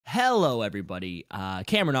Hello, everybody.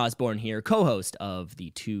 Cameron Osborne here, co-host of the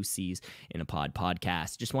Two C's in a Pod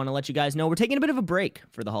podcast. Just want to let you guys know we're taking a bit of a break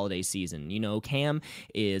for the holiday season. You know, Cam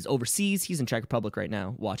is overseas. He's in Czech Republic right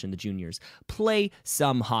now watching the juniors play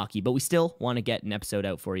some hockey, but we still want to get an episode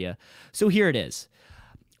out for you. So here it is.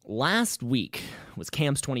 Last week was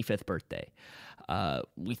Cam's 25th birthday.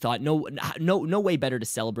 We thought no way better to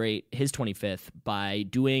celebrate his 25th by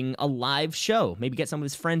doing a live show. Maybe get some of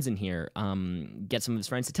his friends in here, get some of his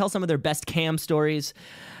friends to tell some of their best Cam stories.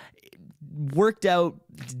 Worked out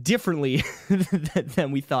differently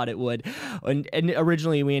than we thought it would. And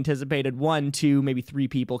originally we anticipated 1, 2, maybe 3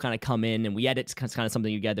 people kind of come in and we edit kind of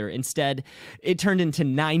something together. Instead, it turned into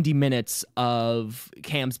 90 minutes of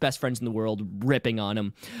Cam's best friends in the world ripping on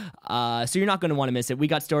him. So you're not going to want to miss it. We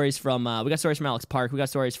got stories from Alex Park. We got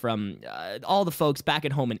stories from all the folks back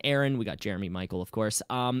at home in Aaron. We got Jeremy Michael, of course.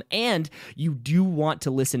 And you do want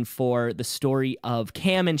to listen for the story of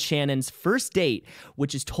Cam and Shannon's first date,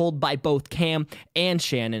 which is told by both Cam and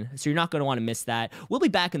Shannon, so you're not going to want to miss that. We'll be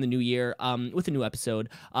back in the new year with a new episode,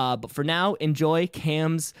 but for now, enjoy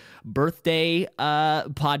Cam's birthday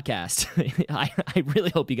podcast. I really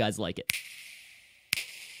hope you guys like it.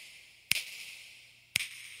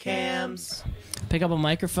 Cam's. Pick up a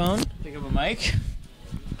microphone. Pick up a mic.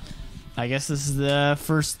 I guess this is the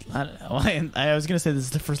first. I was gonna say this is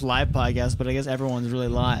the first live podcast, but I guess everyone's really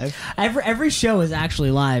live. Every show is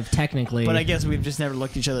actually live, techally. But I guess we've just never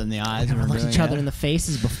looked each other in the eyes. Never looked each other in the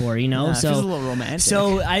faces before, you know. Yeah, so it feels a little romantic.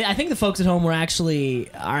 So I think the folks at home are actually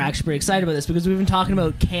pretty excited about this because we've been talking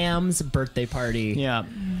about Cam's birthday party. Yeah.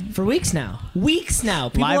 For weeks now.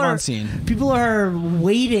 People live on scene. People are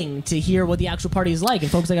waiting to hear what the actual party is like.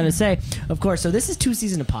 And folks, I got to say, of course, so this is Two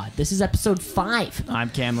C's in a Pod. This is episode 5. I'm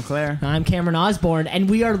Cam LeClaire. I'm Cameron Osborne, and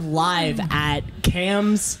we are live at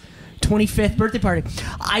Cam's 25th birthday party.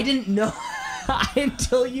 I didn't know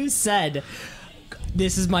until you said,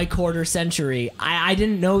 this is my quarter century. I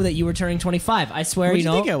didn't know that you were turning 25. I swear, What you do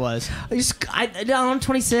know. you think it was? I'm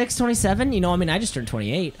 26, 27. You know, I mean, I just turned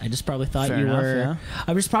 28. I just probably thought Fair you enough, were. yeah.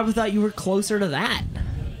 I just probably thought you were closer to that.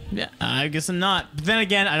 Yeah, I guess I'm not. But then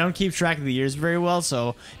again, I don't keep track of the years very well,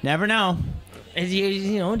 so never know.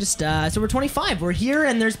 You know, just so we're 25. We're here,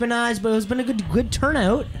 and there's been a good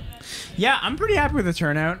turnout. Yeah, I'm pretty happy with the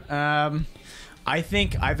turnout. I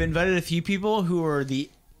think I've invited a few people who are the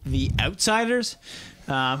outsiders,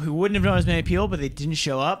 who wouldn't have known as many people, but they didn't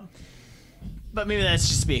show up. But maybe that's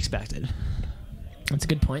just to be expected. That's a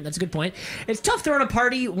good point. It's tough throwing a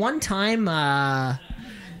party. One time, I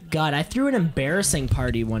threw an embarrassing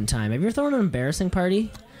party one time. Have you ever thrown an embarrassing party?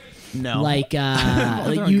 No. Like,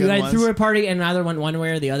 I threw a party and either went one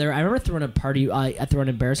way or the other. I remember throwing a party, I threw an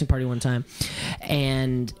embarrassing party one time,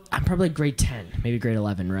 and I'm probably grade 10, maybe grade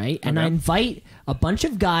 11, right? And I invite a bunch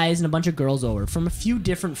of guys and a bunch of girls over from a few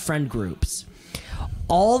different friend groups.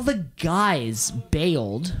 All the guys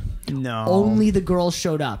bailed. No. Only the girls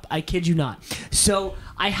showed up. I kid you not. So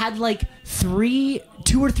I had like 2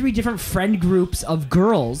 or 3 different friend groups of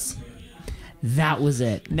girls. That was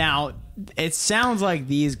it. Now, it sounds like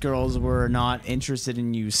these girls were not interested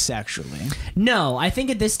in you sexually. No, I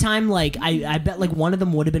think at this time, like, I bet like one of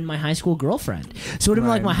them would have been my high school girlfriend. So it would have been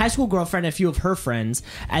like my high school girlfriend, a few of her friends,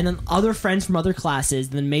 and then other friends from other classes,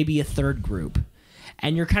 then maybe a third group.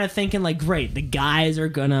 And you're kind of thinking like, great, the guys are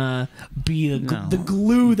gonna be the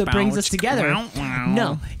glue that brings us together.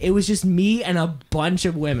 No, it was just me and a bunch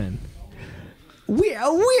of women.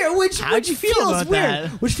 Weird, which you feel feels about weird. that?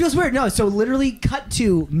 Which feels weird. No, so literally cut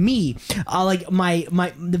to me. Like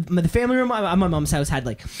the family room at my mom's house had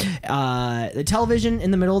like the television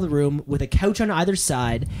in the middle of the room with a couch on either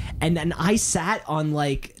side, and then I sat on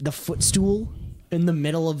like the footstool in the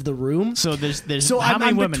middle of the room. So there's So how I'm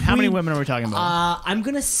many women? between- How many women are we talking about? I'm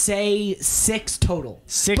gonna say 6 total.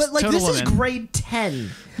 6 but like total this is women. grade 10.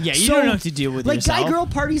 Yeah, you don't know what to deal with like yourself. guy girl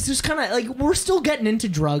parties. Just kind of like we're still getting into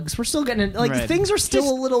drugs. We're still getting like Right. things are still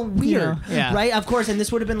Just, a little weird, yeah. right? Of course, and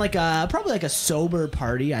this would have been like probably like a sober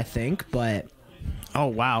party, I think. But Oh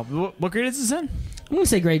wow, what grade is this in? I'm gonna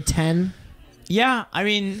say grade 10. Yeah, I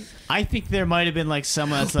mean, I think there might have been like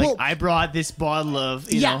someone that's like, Well- I brought this bottle of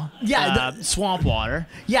swamp water.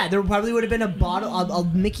 Yeah, there probably would have been a bottle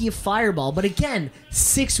of Mickey of Fireball. But again,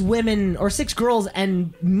 6 women or 6 girls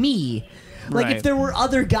and me. Like Right. if there were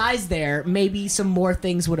other guys there, maybe some more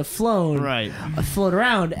things would have float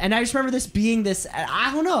around. And I just remember this being this.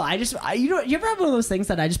 I don't know. You ever have one of those things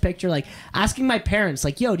that I just picture like asking my parents,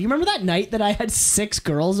 like, "Yo, do you remember that night that I had 6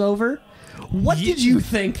 girls over? What did you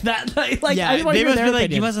think that night?" Like, I Yeah, just want to they hear must their be like,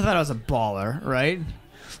 opinion. you must have thought I was a baller, right?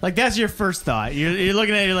 Like that's your first thought. You're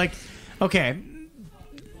looking at it, you're like, okay,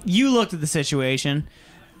 you looked at the situation.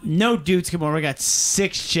 no dudes come over. I got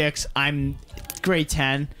 6 chicks. I'm grade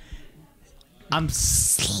 10. I'm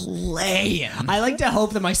slaying. I like to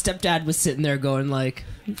hope that my stepdad was sitting there going like,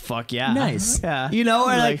 Fuck yeah. nice. Yeah. You know,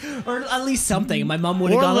 or like, or at least something. My mom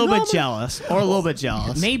would have Or a gone little like, bit "Oh, jealous. Or a little bit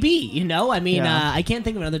jealous. maybe, you know? I mean, Yeah. I can't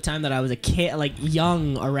think of another time that I was a kid, like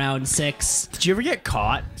young, around 6. Did you ever get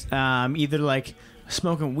caught either like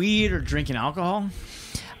smoking weed or drinking alcohol?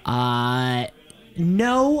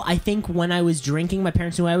 No, I think when I was drinking, my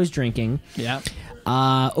parents knew I was drinking. Yeah.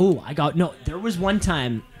 There was one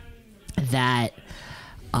time that,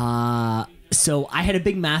 so I had a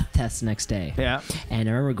big math test the next day. Yeah. And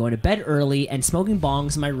I remember going to bed early and smoking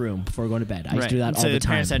bongs in my room before going to bed. I used to do that all the time.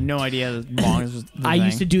 Parents had no idea that bongs was the I thing.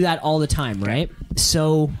 used to do that all the time, right?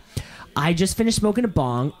 So I just finished smoking a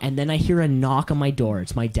bong, and then I hear a knock on my door.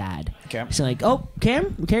 It's my dad. Okay. He's like, "Oh,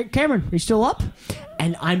 Cameron, are you still up?"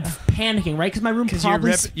 And I'm panicking, right? Because my room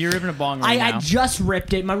probably... you're ripping a bong right I now. just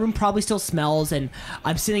ripped it. My room probably still smells, and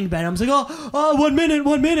I'm sitting in bed. I'm just like, oh, 1 minute.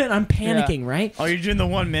 I'm panicking, right? Oh, you're doing the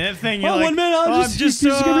 1 minute thing? You're Oh, like, 1 minute. Just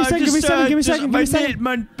give me a second. Give me a second.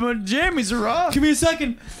 My jammies are off. Give me a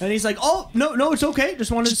second. And he's like, "Oh, no, it's okay. Just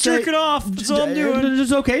wanted to say, jerk it off. That's all I'm doing."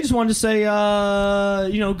 It's okay. Just wanted to say,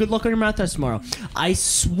 good luck on your math test tomorrow." I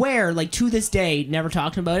swear, like to this day, never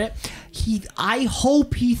talking about it. I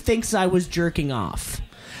hope he thinks I was jerking off.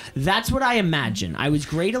 That's what I imagine. I was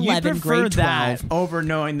grade 11, You prefer grade 12. that over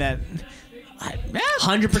knowing that.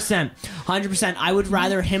 100%. I would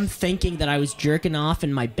rather him thinking that I was jerking off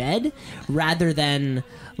in my bed rather than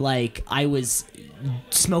like I was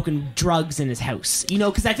smoking drugs in his house. You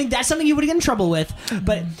know, because I think that's something you would get in trouble with.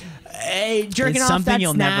 But jerking It's off, something that's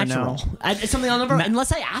you'll never natural. know. It's something I'll never,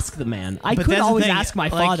 unless I ask the man. I But could that's the always thing, ask my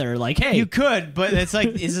like, father, like, "Hey, You could, but it's like,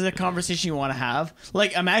 is it a conversation you want to have?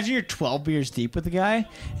 Like, imagine you're 12 beers deep with the guy,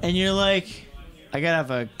 and you're like, I gotta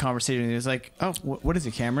have a conversation. And he's like, "Oh, what is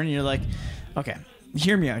it, Cameron?" And you're like, "Okay,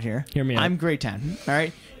 hear me out here. Hear me out. I'm grade 10. All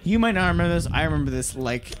right, you might not remember this. I remember this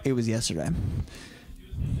like it was yesterday.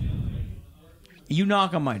 You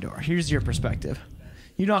knock on my door. Here's your perspective."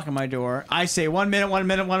 You knock on my door. I say, 1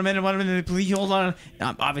 minute. Please hold on.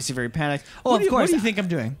 I'm obviously very panicked. Oh, of course. What do you think I'm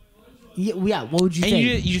doing? yeah, what would you And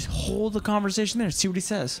think?" you just hold the conversation there. See what he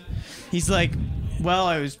says. He's like, "Well,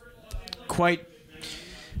 I was quite.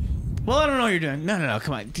 Well, I don't know what you're doing. No.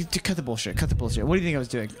 Come on. Cut the bullshit. What do you think I was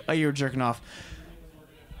doing? Oh, you were jerking off.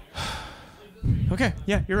 Okay.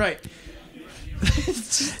 Yeah, you're right."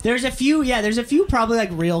 There's a few probably like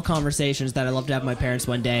real conversations that I love to have with my parents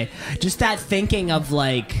one day. Just that thinking of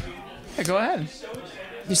like, Yeah, go ahead.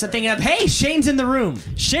 just that thinking of, "Hey, Shane's in the room."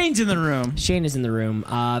 Shane's in the room. Shane is in the room.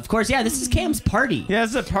 Of course, yeah. This is Cam's party. Yeah,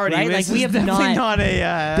 it's a party. Right? This Like, we is have definitely not- not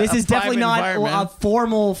a. This a is definitely private not a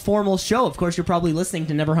environment. formal show. Of course, you're probably listening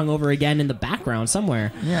to Never Hungover Again in the background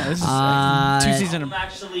somewhere. Yeah, this is 2 seasons. I'm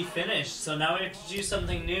actually finished, so now we have to do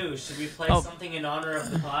something new. Should we play Oh. something in honor of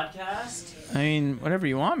the podcast? I mean, whatever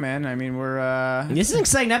you want, man. I mean, we're. This is an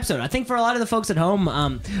exciting episode. I think for a lot of the folks at home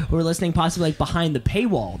who are listening, possibly like behind the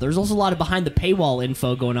paywall, there's also a lot of behind the paywall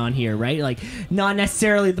info going on here, right? Like not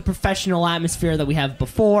necessarily the professional atmosphere that we have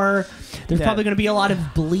before. There's Yeah. probably going to be a lot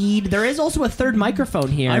of bleed. There is also a third microphone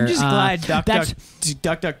here. I'm just glad that's-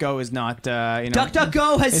 DuckDuckGo is not.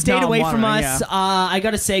 DuckDuckGo has it's stayed not away one, from us. yeah. I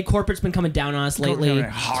gotta say, corporate's been coming down on us lately.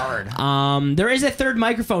 Hard. There is a third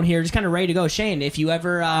microphone here, just kind of ready to go. Shane, if you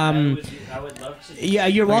ever, I would love to. yeah,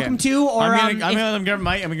 you're welcome to. Or I'm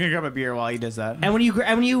gonna grab a beer while he does that. and when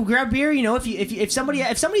you grab beer, you know, if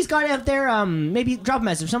somebody's got out there, maybe drop a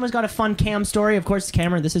message. If someone's got a fun Cam story, of course,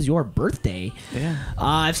 Cameron, this is your birthday.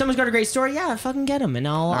 Yeah. If someone's got a great story, yeah, fucking get them, and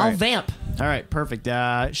I'll right. vamp. All right, perfect.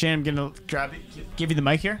 Shane, I'm gonna give you the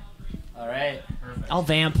mic here. All right. Perfect. I'll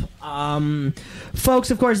vamp.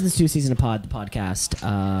 Folks, of course, this is 2 Seasons of Pod, the podcast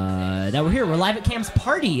that we're here. We're live at Cam's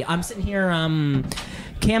party. I'm sitting here.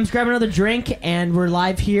 Cam's grabbing another drink, and we're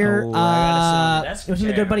live here. Oh, I gotta sit on the desk with my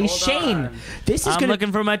good chair. buddy Hold Shane. on. This is I'm gonna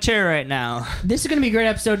looking for my chair right now. this is gonna be a great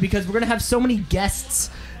episode because we're gonna have so many guests.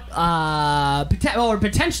 Or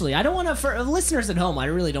potentially, I don't want to. For listeners at home, I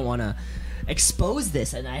really don't want to expose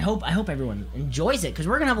this, and I hope everyone enjoys it because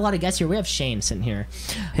we're gonna have a lot of guests here. We have Shane sitting here.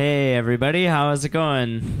 Hey, everybody. How's it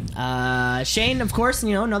going? Shane, of course,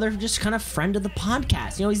 you know, another just kind of friend of the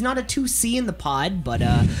podcast. You know, he's not a 2C in the pod, but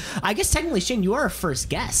I guess technically, Shane, you are our first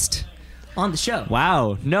guest on the show.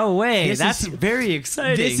 Wow. No way. This That's is- very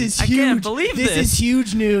exciting. This is I huge. can't believe this. This is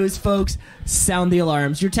huge news, folks. Sound the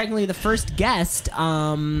alarms. You're technically the first guest.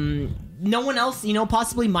 no one else,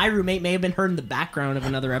 possibly my roommate may have been heard in the background of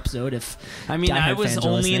another episode. If I mean, Die I Hard was fans are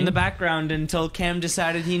only in listening. the background until Cam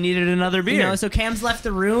decided he needed another beer. So Cam's left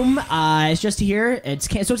the room. It's just here. It's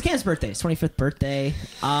Cam's birthday. It's 25th birthday.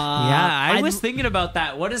 Yeah, I was thinking about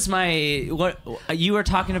that. What you were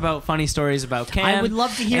talking about funny stories about Cam. I would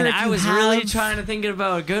love to hear and if I you was really have- trying to think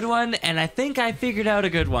about a good one, and I think I figured out a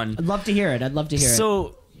good one. I'd love to hear it.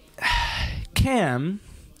 So, Cam,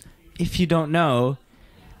 if you don't know,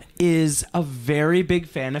 is a very big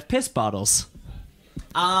fan of piss bottles.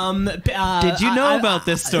 Did you know about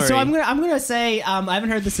this story? So I'm gonna say I haven't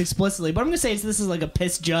heard this explicitly, but I'm gonna say this is like a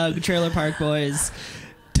piss jug Trailer Park Boys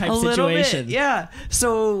type A little situation. bit, yeah.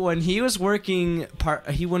 So when he was working,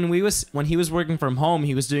 when he was working from home,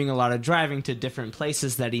 he was doing a lot of driving to different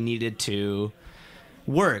places that he needed to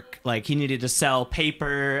work. Like he needed to sell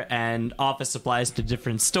paper and office supplies to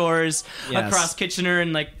different stores across Kitchener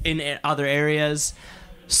and like in other areas.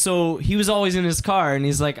 So he was always in his car, and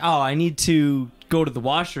he's like, "Oh, I need to go to the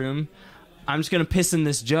washroom. I'm just gonna piss in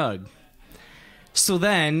this jug." So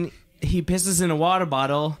then he pisses in a water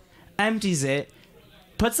bottle, empties it,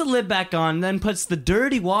 puts the lid back on, then puts the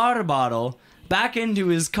dirty water bottle back into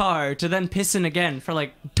his car to then piss in again for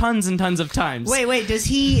like tons and tons of times. Wait, is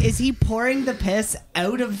he pouring the piss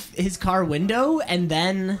out of his car window and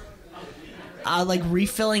then like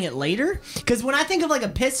refilling it later? Because when I think of like a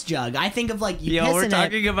piss jug, I think of like you piss we're in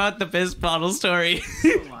talking about the piss bottle story.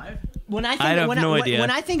 When I think, I have no idea.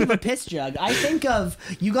 When I think of a piss jug, I think of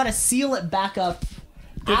you got to seal it back up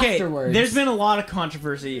afterwards. There's been a lot of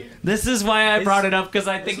controversy. This is why I brought it up, because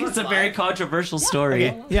I think it's a very controversial story.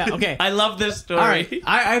 Okay. Yeah, okay. I love this story. All right,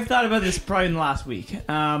 I've thought about this probably in the last week.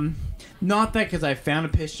 Not that because I found a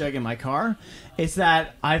piss jug in my car. It's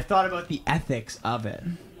that I've thought about the ethics of it,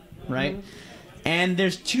 right? Mm-hmm. And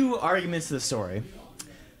there's two arguments to the story.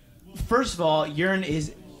 First of all, urine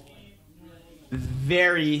is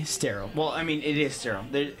very sterile. Well, I mean, it is sterile.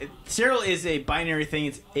 Sterile is a binary thing.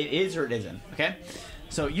 It is or it isn't. Okay,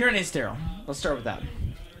 so urine is sterile. Let's start with that.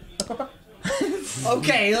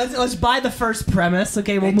 Okay, let's buy the first premise.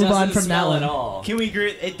 Okay, we'll move on from that one. at all. Can we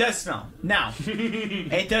agree? It does smell. Now,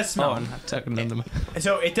 it does smell. Oh, I'm not talking to them.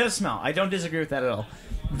 So it does smell. I don't disagree with that at all.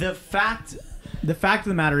 The fact of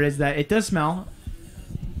the matter is that it does smell,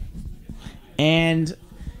 and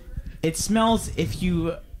it smells if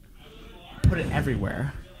you put it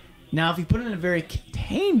everywhere. Now, if you put it in a very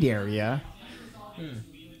contained area,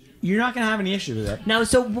 you're not going to have any issue with it. Now,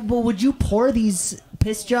 so would you pour these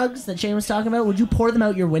piss jugs that Shane was talking about? Would you pour them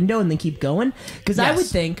out your window and then keep going? Because I Yes. would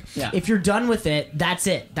think Yeah. if you're done with it, that's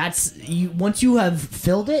it. That's you. Once you have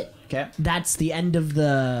filled it, Okay. that's the end of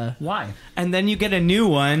the. Why? And then you get a new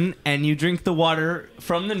one, and you drink the water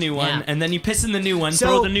from the new one, Yeah. and then you piss in the new one, So-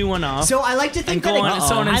 throw the new one off. So I like to think And that go on and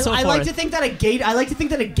so on and so I like forth. to think that a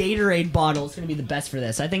Gatorade bottle is going to be the best for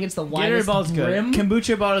this. I think it's the Gatorade widest bottle's brim. good.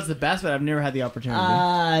 Kombucha bottle's the best, but I've never had the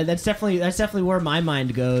opportunity. That's definitely where my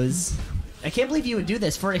mind goes. I can't believe you would do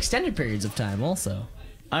this for extended periods of time. Also,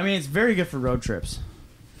 I mean, it's very good for road trips.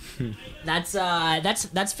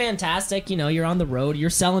 that's fantastic. You know, you're on the road. You were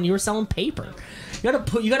selling paper. You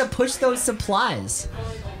gotta push those supplies.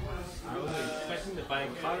 I was expecting to buy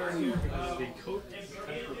Connor here because they coat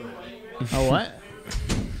Oh, what?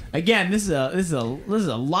 Again, this is a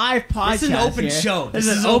live podcast. This is an open here. show. This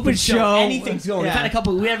is an open show. Anything's going. Yeah.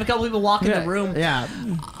 We have a couple people walk in the room. Yeah.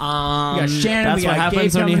 We got Shannon. That's we got what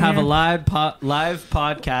happens Gabe when you coming have a here. live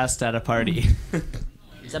podcast at a party.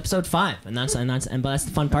 It's episode 5, but that's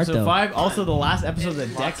the fun part So though. 5, also the last episode of the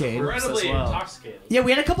decade. incredibly intoxicated. Yeah,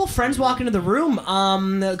 we had a couple friends walk into the room.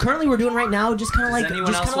 Currently, we're doing right now just kind of like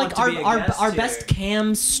anyone else want to be a our guest our here? best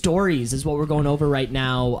Cam stories is what we're going over right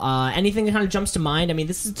now. Anything that kind of jumps to mind? I mean,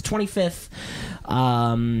 this is the 25th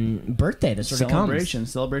birthday that sort of comes.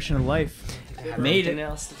 Celebration of life. Made it.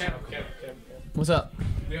 Okay. What's up?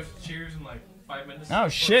 We have to cheers in like 5 minutes. Oh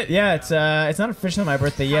shit! Yeah, it's not officially my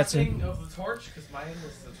birthday yet. So, Passing of the torch because mine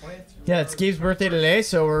was the 20th. yeah, it's Gabe's birthday today,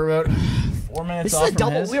 so we're about 4 minutes This off is a from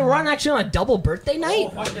double. his. We were actually on a double birthday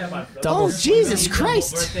night. Fuck yeah, my Oh Jesus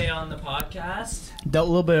Christ! Birthday on the podcast. A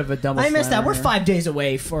little bit of a double. I missed that. slammer We're here. 5 days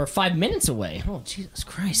away, for 5 minutes away. Oh Jesus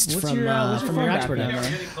Christ! What's from your from phone your expert.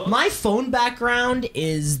 background? My phone background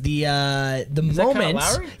is the that moment.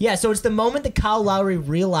 Kyle Lowry? Yeah, so it's the moment that Kyle Lowry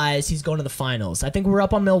realized he's going to the finals. I think we're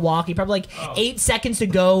up on Milwaukee, probably like 8 seconds to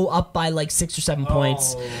go, up by like 6 or 7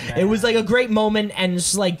 points. It was like a great moment, and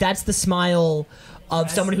it's like that's the smile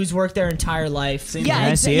of someone who's worked their entire life. Can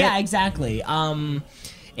I see it? Yeah, exactly.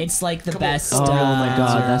 It's like the best. Oh my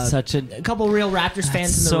god, uh, that's such a a couple real Raptors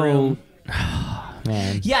fans in the room.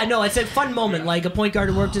 man. Yeah, no, it's a fun moment. Like a point guard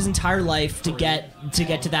who worked his entire life to get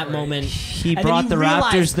to that moment. He And brought then the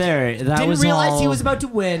realized- Raptors there. That Didn't was realize all... he was about to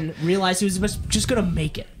win. Realized he was just gonna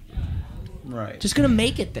make it. Right. Just gonna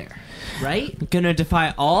make it there, right? gonna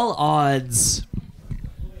defy all odds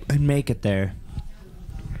and make it there.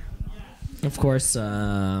 Of course,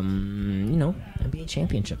 NBA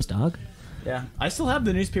championships, dog. Yeah, I still have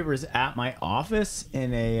the newspapers at my office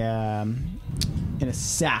in a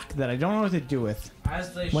sack that I don't know what to do with.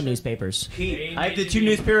 What newspapers? I have the 2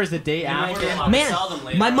 newspapers the day after. Man,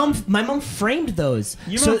 my mom framed those.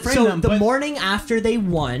 Your so mom framed so them, the but- morning after they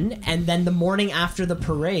won, and then the morning after the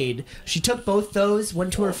parade, she took both those,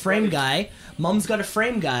 went to her frame guy. Mom's got a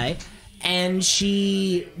frame guy, and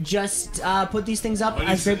she just put these things up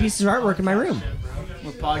as great pieces of artwork in my room.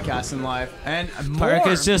 We're podcasting live, and Park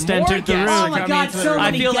has just entered the room. Oh my God, so I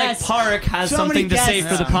many feel guests. like Park has So something many to say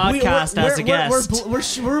guests. for the podcast as a guest.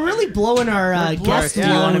 We're really blowing our guest Do you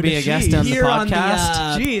want to be a guest on the here on the,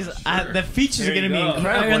 podcast? Jeez, the features are going to be go.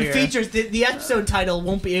 incredible. and here. features. The episode title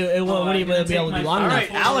won't be. It won't even be able to be long All enough.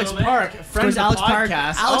 right, Alex Park, friend of the Alex Park-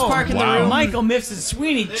 podcast. Alex Park in the room. Michael Mifsud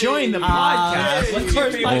Sweeney joined the podcast. Of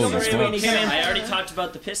course, Michael Whoa, Sweeney came in. I already talked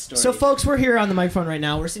about the piss story. So, folks, we're here on the microphone right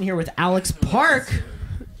now. We're sitting here with Alex Park,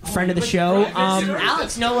 friend of the show.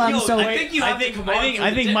 Alex, no, so I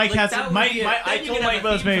think Mike has. I told Mike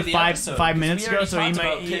about this maybe 5 minutes ago, so he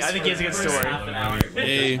might. I think he has a good story.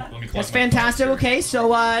 Hey, that's fantastic. Okay, so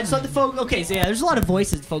just let the folks. Okay, so yeah, there's a lot of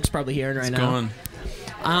voices folks probably hearing right now. going.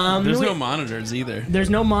 There's we- no monitors either. There's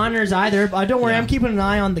no monitors either. Don't worry, Yeah. I'm keeping an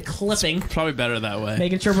eye on the clipping, Probably better that way.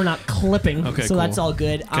 making sure we're not clipping. Okay, so cool. that's all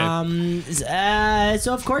good. Okay.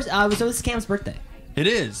 So of course, so this is Cam's birthday. It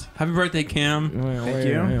is. Happy birthday, Cam. Thank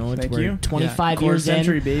you. Thank We're you. 25 Quarter years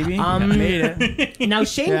century, in. baby. Made it. Now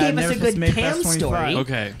Shane Yeah, gave us never a supposed good to make Cam past 25. story.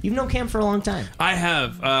 Okay. You've known Cam for a long time. I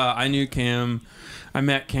have. I knew Cam. I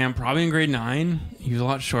met Cam probably in grade 9. He was a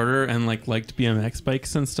lot shorter and liked BMX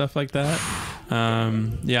bikes and stuff like that.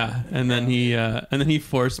 Yeah, and then he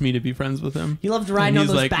forced me to be friends with him. He loved And riding on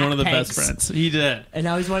he's those like one of the best backpacks. friends. He did. And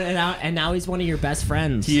now he's one. And now he's one of your best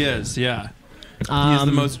friends. He is. Yeah. He is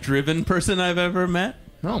the most driven person I've ever met.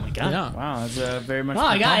 Oh my god. Yeah. Wow, that's very much. Oh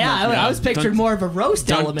my god. Yeah, I was picturing Don't- more of a roast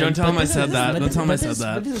element. Don't tell him but I this said is- that. but Don't this- tell him I but said this-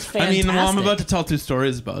 that. but this is I mean, well, I'm fantastic. about to tell 2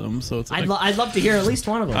 stories about him, so it's like. I'd love to hear at least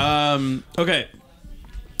one of them. Okay.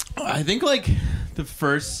 I think the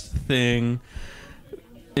first thing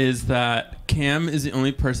is that Cam is the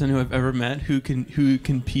only person who I've ever met who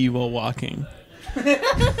can pee while walking.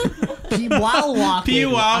 Pee while walking. Pee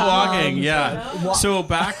while walking, Um, yeah. So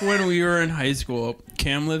back when we were in high school,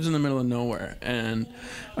 Cam lives in the middle of nowhere, and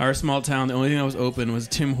our small town, the only thing that was open was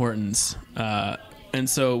Tim Hortons, and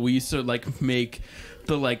so we used to make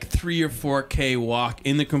the 3 or 4K walk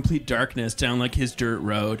in the complete darkness down his dirt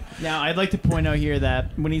road. Now, I'd like to point out here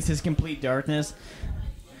that when he says complete darkness,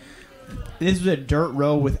 this was a dirt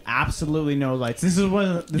road with absolutely no lights. This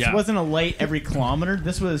Yeah. wasn't a light every kilometer.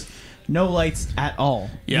 This was no lights at all.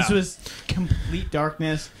 Yeah. This was complete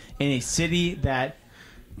darkness in a city that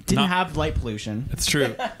didn't Not- have light pollution. It's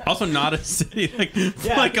true. Also, not a city,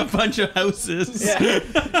 like a bunch of houses.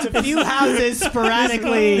 It's a few houses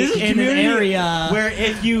sporadically This is a in an community area where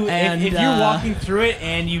if you're and, walking through it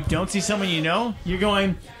and you don't see someone you know, you're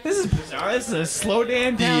going, "This is bizarre. This is a slow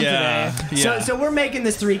damn town Yeah. today." Yeah. So we're making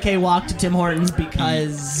this 3K walk to Tim Hortons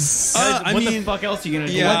because I what the mean, fuck else are you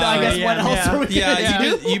gonna do? yeah, I guess what else are we yeah, gonna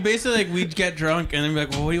you, do? you basically we'd get drunk and then be like,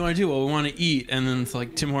 well, what do you want to do? Well, we want to eat, and then it's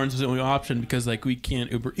Tim Hortons was the only option because we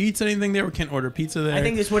can't Uber Eats anything there, we can't order pizza there. I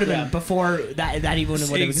think this would have been before that even would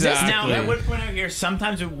have existed. Exactly. Now, I would point out here,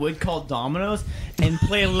 sometimes we would call Domino's and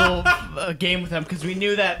play a little game with them because we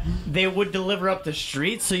knew that they would deliver up the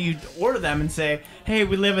street. So you'd order them and say, "Hey,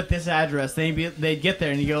 we live at this address." They'd get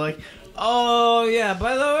there and you go like, "Oh yeah,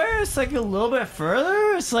 by the way, it's a little bit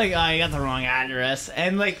further." It's like, "Oh, you got the wrong address,"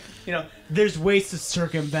 and there's ways to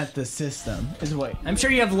circumvent the system. Is what I'm sure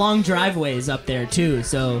you have long driveways up there too,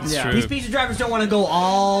 so Yeah. these pizza drivers don't want to go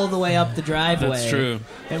all the way up the driveway. That's true.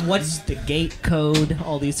 And what's the gate code?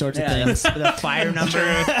 All these sorts of things. the fire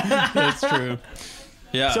number. That's true.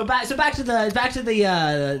 Yeah. So back to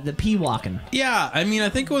the pee walking. Yeah, I mean, I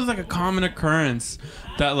think it was a common occurrence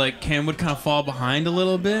that Cam would kind of fall behind a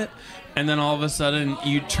little bit, and then all of a sudden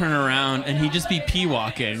you'd turn around and he'd just be pee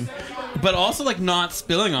walking, but also not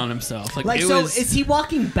spilling on himself. Is he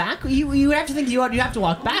walking back? You have to think you have to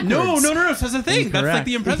walk backwards. No. That's the thing. That's Incorrect.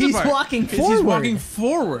 the impressive He's part. walking is forward. He's walking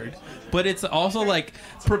forward, but it's also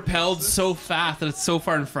propelled so fast that it's so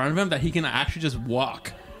far in front of him that he can actually just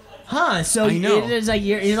walk. Huh? So I know. it is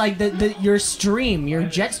your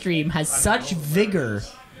jet stream has such vigor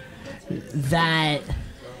that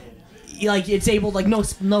like it's able like no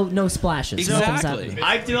splashes. Nothing's Exactly. happening.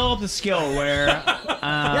 I've developed a skill where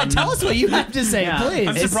Yeah, tell us what you have to say, yeah. please.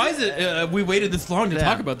 I'm surprised that we waited this long to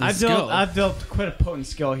talk about this skill. I've built quite a potent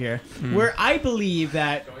skill here, where I believe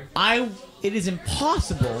that it is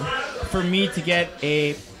impossible for me to get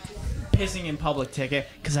a pissing in public ticket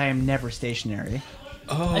because I am never stationary.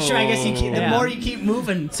 Oh, Sure, I guess the Yeah. more you keep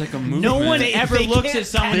moving, it's like a movement. No one They- ever they looks can't at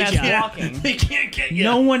someone catch that's ya. walking. They can't get you.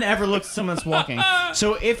 No one ever looks at someone that's walking.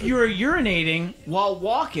 So if you're urinating while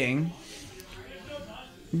walking,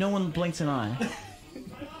 no one blinks an eye.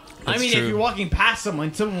 I mean, true. if you're walking past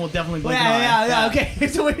someone will definitely blink an eye. yeah, okay.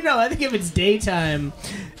 So I think if it's daytime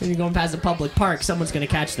and you're going past a public park, someone's gonna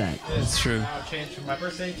catch that. It's true. I'll change from my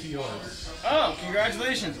birthday to yours. Oh,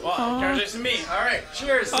 congratulations! Well, congratulations to me. All right,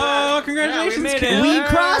 cheers. Oh, congratulations, Yeah, we made Cam. it. We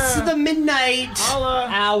crossed the midnight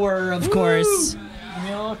hour, of course. Give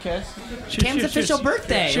me a little kiss. Cam's official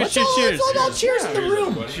birthday. Cheers, Let's all cheers in the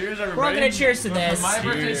room. Cheers, everybody. We're all gonna cheers to this. My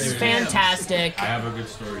birthday This is too. fantastic. I have a good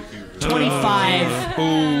story too. 25.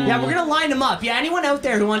 Yeah, we're gonna line them up. Yeah, anyone out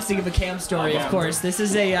there who wants to give a Cam story, of course. This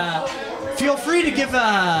is a. Feel free to give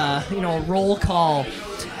a roll call,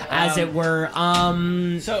 as it were.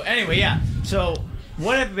 So anyway, yeah. So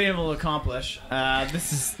what I've been able to accomplish,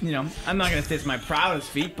 this is, I'm not gonna say it's my proudest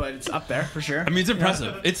feat, but it's up there for sure. I mean, it's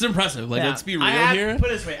impressive. It's impressive. Like, Yeah. let's be real I have, here. Put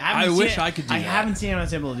it this way, I wish I could do I that. haven't seen anyone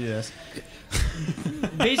that's able to do this.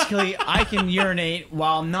 Basically, I can urinate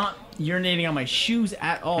while not urinating on my shoes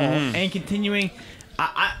at all, and continuing.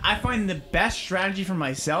 I find the best strategy for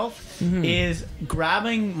myself is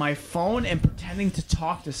grabbing my phone and pretending to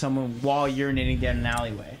talk to someone while urinating down an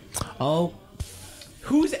alleyway. Oh,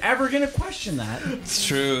 Who's ever gonna question that? It's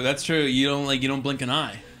true. That's true. You don't blink an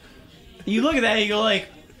eye. You look at that, and you go like,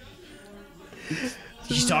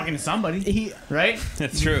 he's talking to somebody, right?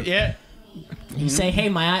 That's true. Yeah. you say, hey,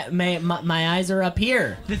 my eyes are up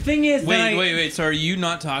here. The thing is, Wait. So are you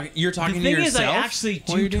not talking? You're The talking to thing yourself? is, I actually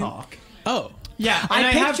while do you're doing- talk. Oh. Yeah, I and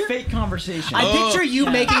I have picture- fake conversations. I picture you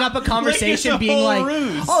making up a conversation, a being whole like,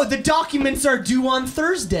 ruse. "Oh, the documents are due on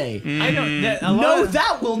Thursday." I know that a lot No, of-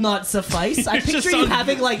 that will not suffice. I You're just picture you on-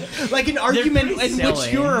 having like an they're argument pretty in which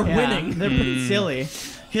silly. you're Yeah, winning. They're pretty silly.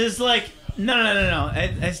 Because, like, no.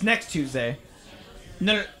 It's next Tuesday.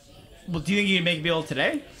 No. Well, do you think you can make a bill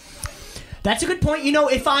today? That's a good point.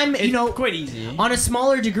 If I'm, It's quite easy. on a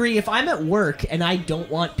smaller degree, if I'm at work and I don't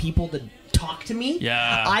want people to talk to me,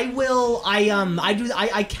 Yeah. I will.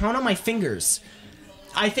 I count on my fingers.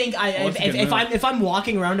 I think that's a good move. if I'm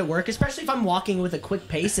walking around at work, especially if I'm walking with a quick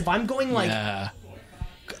pace, if I'm going like Yeah.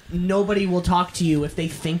 nobody will talk to you if they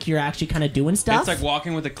think you're actually kind of doing stuff. It's like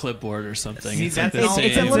walking with a clipboard or something. See, it's like that's the an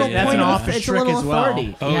it's a same little thing. that's point an of office it's a trick little as well.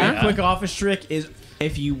 authority. Oh, yeah. yeah. A quick office trick is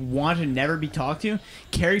if you want to never be talked to,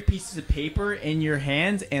 carry pieces of paper in your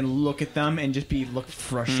hands and look at them and just look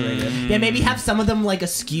frustrated. Yeah, maybe have some of them like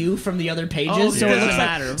askew from the other pages, Oh, so yeah. it looks Doesn't like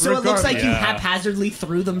matter, so it looks like you regardless. haphazardly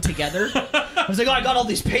threw them together. I was like, oh, I got all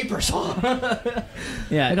these papers.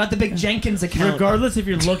 Yeah. I got the big Jenkins account. Regardless, if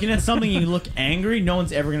you're looking at something and you look angry, no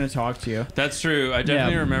one's ever going to talk to you. That's true. I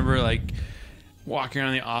definitely Yeah. remember like walking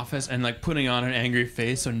around the office and like putting on an angry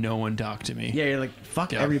face so no one talked to me. Yeah, you're like,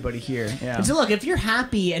 fuck Yeah. everybody here. Yeah. And so look, if you're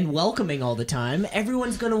happy and welcoming all the time,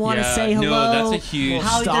 everyone's gonna want to Yeah, say no, hello. that's a huge-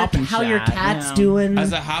 how Stop and how your chat, cat's yeah. doing.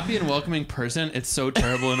 As a happy and welcoming person, it's so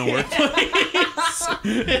terrible in a workplace.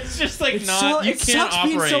 it's just like It's not. You it can't sucks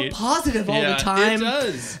operate. being so positive all Yeah, the time. It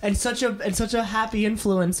does. And such a happy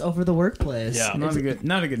influence over the workplace. Yeah.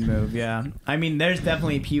 Not a good move. Yeah, I mean, there's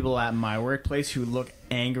definitely people at my workplace who look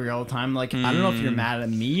angry all the time. Like, I don't know if you're mad at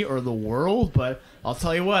me or the world, but I'll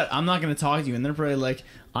tell you what, I'm not going to talk to you. And they're probably like,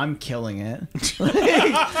 I'm killing it. This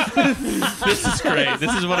is great.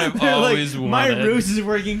 This is what I've They're like, always wanted. my ruse is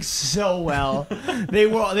working so well. They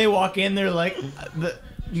walk in, they're like,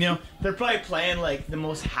 they're probably playing like the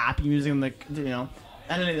most happy music, and like, I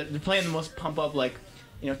don't know, they're playing the most pump up, like,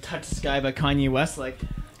 Touch the Sky by Kanye West, like,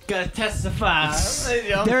 gotta testify.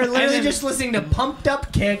 They're And literally then just listening to Pumped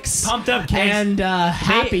Up Kicks. Pumped Up Kicks. And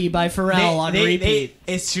Happy by Pharrell on repeat.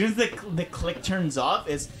 As soon as the click turns off,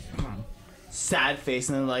 it's sad face,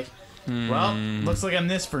 and they're like, well, looks like I'm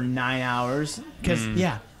this for 9 hours. Because,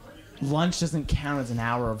 lunch doesn't count as an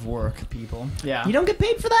hour of work, people. Yeah. You don't get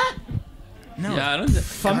paid for that? No. Yeah, I don't.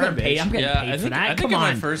 I'm getting paid. I'm getting Yeah, paid I for think, that. I think Come in my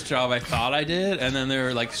on. first job I thought I did, and then they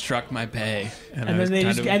were like struck my pay, And I then was they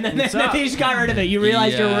kind just of- and then What's up? they just got rid of it. You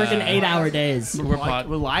realized you're working Yeah. 8-hour days. We're pot-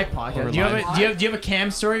 With live podcast. We're Do you, live. do you have a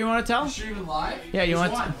Cam story you want to tell? Streaming live? Yeah, you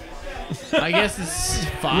want to? I guess it's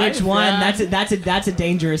 5. Which one? Yeah. That's a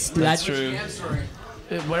dangerous. That's true. Cam story.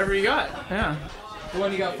 Whatever you got. Yeah. The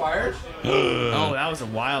one you got fired? Oh, that was a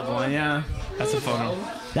wild one. Yeah, that's a photo.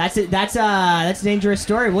 That's it. That's a dangerous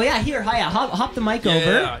story. Well, yeah. Here, hiya. Hop the mic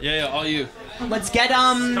over. Yeah, all you. Let's get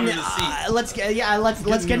let's get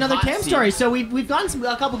another hot cam seat. story. So we've gotten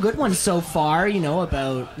a couple good ones so far. You know,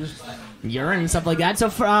 about urine and stuff like that.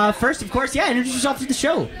 So first, of course, introduce yourself to the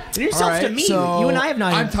show. Introduce yourself to me. You and I have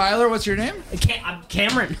not. I'm Tyler. What's your name? I'm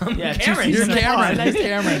Cameron. I'm Yeah, Cameron. two You're seasons Cameron. apart. You're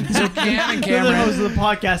Cameron. So Cam and You're the host Cameron. of the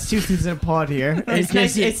podcast, 2 seasons in a pod here. It's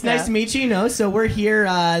nice. It's nice to meet you. You know, so we're here.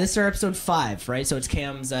 This is our episode 5, right? So it's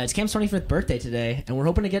Cam's 25th birthday today, and we're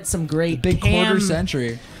hoping to get some great Big Cam, quarter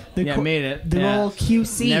century. Yeah, made it. The Yeah. little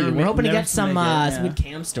QC. Never we're hoping to never get some make it, some good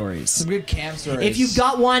Cam stories. Some good Cam stories. If you've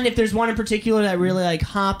got one, if there's one in particular that really like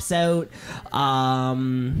hops out,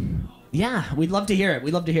 yeah, we'd love to hear it.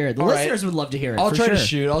 We'd love to hear it. The All right. listeners would love to hear it. I'll for try sure. to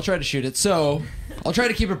shoot. I'll try to shoot it. So I'll try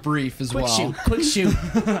to keep it brief as Quick well. shoot.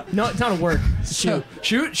 No, it's not a work. It's a shoot.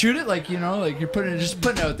 So, shoot it like like you're putting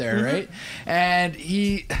it out there, right? And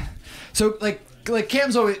so like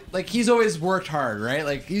Cam's always he's always worked hard, right?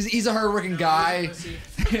 Like he's a hardworking guy.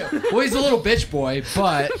 Well, he's a little bitch boy,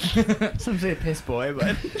 but Some say a piss boy,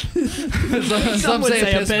 but some would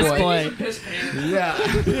say a piss boy. Piss pants. Yeah.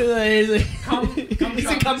 He's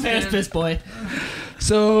a cum pants piss boy.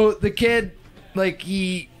 So the kid, like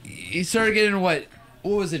he started getting into what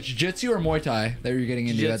was it, jiu-jitsu or Muay Thai that you were getting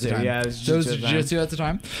into at the Jiu-jitsu, time? yeah, it was So it was jiu-jitsu at the jiu-jitsu at the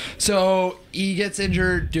time. So he gets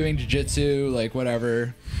injured doing jiu-jitsu, like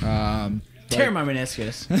whatever. tear my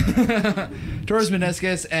meniscus. Tore his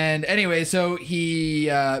meniscus, and anyway, so he,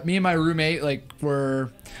 me and my roommate, like we're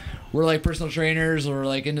like personal trainers, or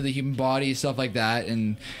like into the human body, stuff like that,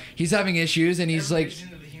 and he's having issues, and he's like,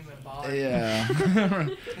 yeah,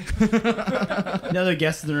 Another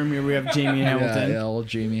guest in the room here, we have Jamie Hamilton. yeah, old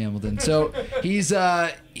Jamie Hamilton. So he's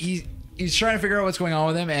trying to figure out what's going on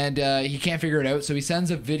with him, and he can't figure it out. So he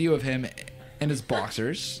sends a video of him in his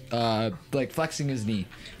boxers, like flexing his knee.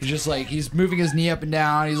 He's just like, he's moving his knee up and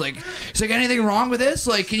down. He's like, anything wrong with this?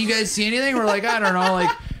 Like, can you guys see anything? We're like, I don't know. Like,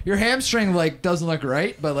 your hamstring like doesn't look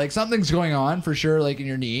right, but like something's going on for sure. Like in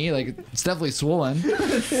your knee, like it's definitely swollen.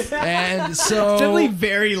 And so It's definitely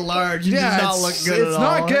very large. It does not look good it's at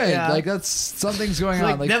not all. good. Yeah. Like that's something's going It's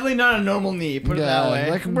on. like definitely not a normal knee. Put it that way.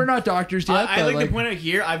 Like we're not doctors yet. I but, like to point out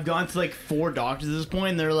here, I've gone to like 4 doctors at this point,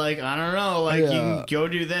 and they're like, I don't know, like you Yeah. can go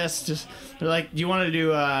do this. Just they're like, do you want to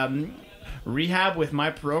do rehab with my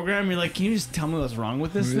program? You're like, can you just tell me what's wrong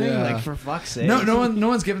with this thing? Yeah. Like for fuck's sake. No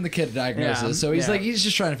one's giving the kid a diagnosis. Yeah, So he's yeah. like, he's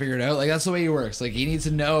just trying to figure it out. Like that's the way he works. Like he needs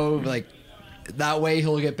to know, like that way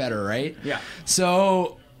he'll get better, right? Yeah.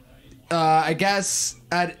 So I guess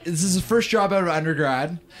this is his first job out of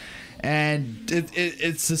undergrad. And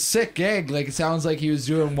it's a sick gig. Like it sounds like he was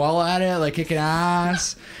doing well at it, like kicking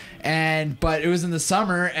ass. But it was in the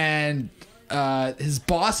summer, and his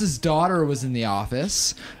boss's daughter was in the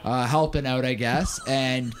office helping out, I guess.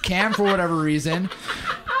 And Cam, for whatever reason,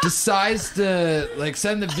 decides to like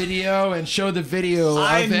send the video and show the video.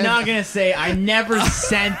 I'm of him. not gonna say I never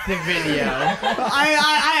sent the video.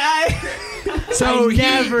 So I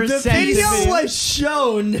never The sent video the video. was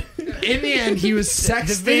shown. in the end, he was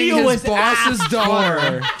sexting video his was boss's asked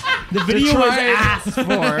daughter. The video was try- asked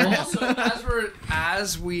for. Also,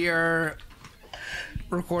 as we are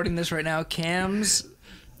recording this right now, Cam's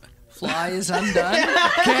fly is undone.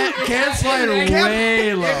 Can't slide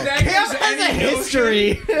way low. Cam has a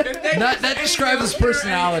history. That describes his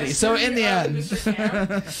personality. So in the end,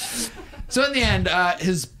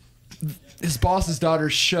 his boss's daughter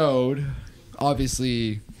showed,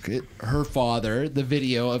 obviously, her father the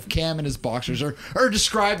video of Cam and his boxers, or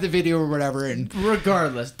described the video or whatever. And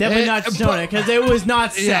Regardless, definitely not but- shown it because it was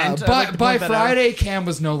not yeah, sent. I'd by, like to by point that out. Friday, Cam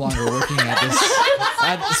was no longer working at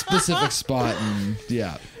this specific spot, and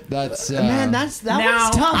yeah, that's Man, that Now,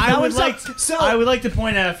 was tough. I That would was like tough. to, I would like to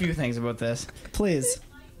point out a few things about this. Please.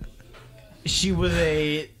 She was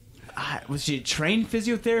she a trained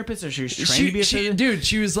physiotherapist, or she was trained to be a physiotherapist? dude,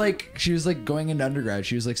 she was like going into undergrad.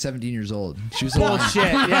 She was like 17 years old. She was like, Bullshit.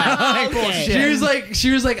 Yeah. Bullshit. she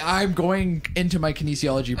was like, I'm going into my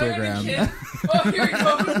kinesiology program. Oh, here we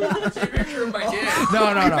go. Take a picture of my dick.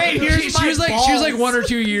 No. Hey, here's She was my like balls. 1 or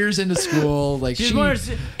 2 years into school. Like She's she, more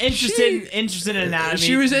interested in anatomy.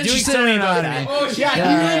 She was Doing interested something in about anatomy. that. Oh, shit.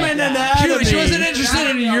 Yeah. Human anatomy. she wasn't interested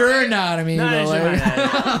in your anatomy. Not but, interested in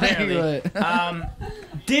like- my anatomy, apparently.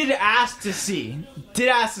 Did ask to see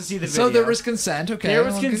the video. So there was consent. Okay, There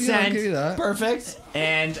was I'll give you- I'll consent. give you that. Perfect.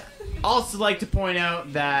 And also like to point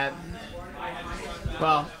out that,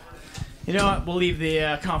 well, you know what? We'll leave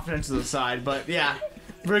the confidential aside. But yeah,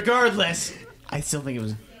 regardless, I still think it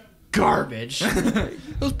was garbage. It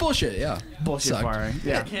was bullshit. Yeah. Bullshit Sucked. firing.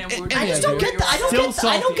 Yeah. I just don't get the I don't Still get the,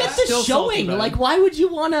 I don't salty. get the Still salty showing. about it. Like, why would you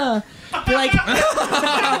wanna be like,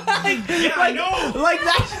 like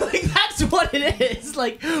that's what it is.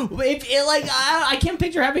 Like, if it, like I can't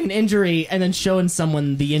picture having an injury and then showing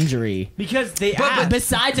someone the injury. Because they But- asked.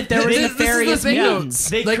 Besides, if there was This is the nefarious thing, though. means.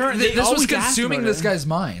 They Like current- they this was always ask consuming about this it. guy's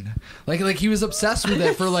mind. Like he was obsessed with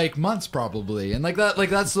it for like months probably, and like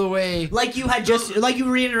that's the way. Like you had just, like you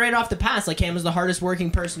reiterate off the past, like Cam is the hardest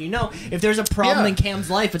working person you know. If there's a problem Yeah. in Cam's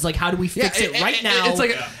life, it's like, how do we fix it right now? It's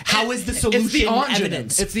like how is the it's solution the orange in it.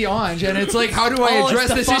 evidence? It's the orange, and it's like, how do I Oh, it's address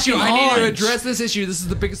the this issue? fucking I need to orange. address this issue. This is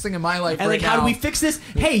the biggest thing in my life And right like, how do now. we fix this?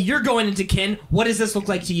 Hey, you're going into kin. What does this look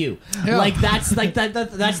like to you? Yeah. Like that's like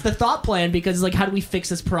that's the thought plan, because like, how do we fix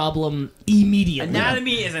this problem immediately?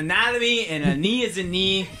 Anatomy is anatomy, and a knee is a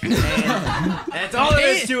knee, and that's all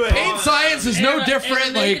there is to it. Pain science is no And- different.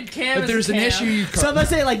 and naked Like Cam if is there's a an Cam. issue, you So I'm gonna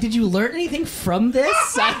say, like, did you learn anything from this?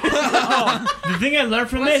 The thing I learned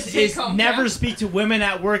from What's this the is take home, never Cam? speak to women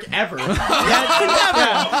at work ever. Never.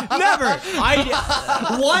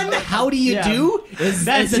 One, how do you Yeah. do?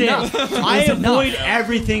 That's is it. enough. I Is avoid enough.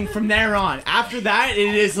 everything from there on. After that,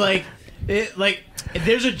 it is like, if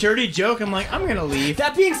there's a dirty joke, I'm like, I'm gonna leave.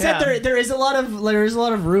 That being said, Yeah. there is a lot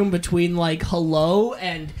of room between like hello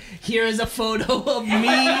and here is a photo of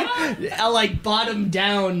me, like bottom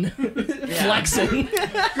down, flexing.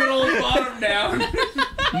 Good old bottom down.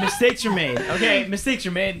 Mistakes are made. Okay, mistakes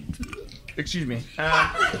are made. Excuse me.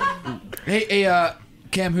 hey,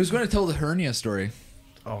 Cam, who's going to tell the hernia story?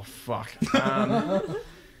 Oh fuck.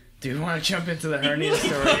 Do you want to jump into the hernia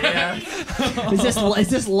story? Yeah. Is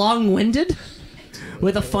this long winded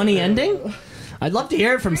with a funny ending? I'd love to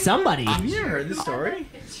hear it from somebody. Have you never heard this story?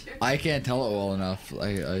 I can't tell it well enough.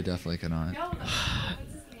 I definitely cannot.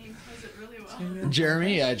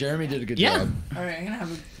 Jeremy, yeah, Jeremy did a good Yeah. job. All right, I'm gonna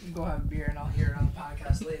go have a beer and I'll hear it on the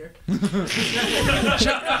podcast later.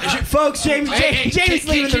 Folks, Jamie's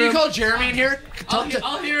leaving the Can you room. call Jeremy in here?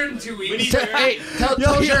 I'll hear it in 2 weeks.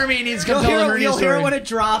 Tell Jeremy he needs to come tell the hernia You'll hear it story. when it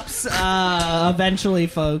drops eventually,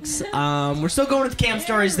 folks. We're still going with Cam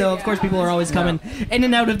stories, though. Of course, people are always coming in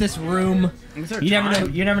and out of this room. You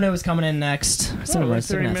never know who's coming in next. So we're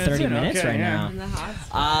sitting at 30 minutes Okay, right yeah.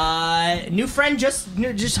 now. New friend just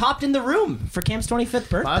hopped in the room for Cam's 25th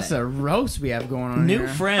birthday. That's a roast we have going on New here.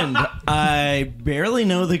 friend. I barely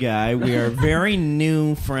know the guy. We are very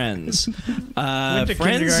new friends. Went to Friends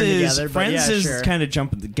kindergarten is together, but yeah, sure. kind of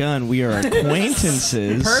jumping the gun. We are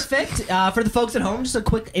acquaintances. Perfect. For the folks at home, just a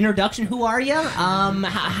quick introduction. Who are you?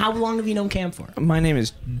 How long have you known Cam for? My name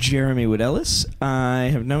is Jeremy Wood-Ellis. I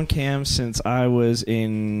have known Cam since I was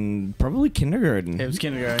in probably kindergarten. It was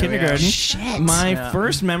kindergarten. Kindergarten. Shit. My Yeah.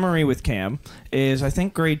 first memory with Cam is, I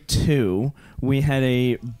think, grade 2. We had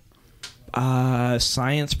a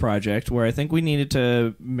science project where I think we needed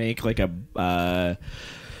to make like a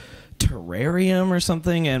terrarium or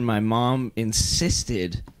something, and my mom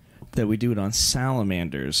insisted that we do it on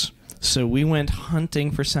salamanders. So we went hunting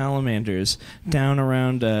for salamanders down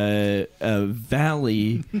around a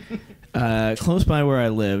valley close by where I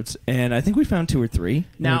lived, and I think we found 2 or 3.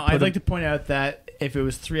 Now, We put I'd like them- to point out that if it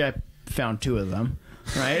was 3, I found 2 of them.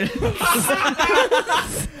 Right?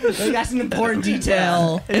 That's an important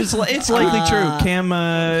detail. It's likely true. Cam,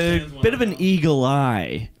 bit of an eagle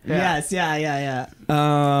eye. Yes, yeah.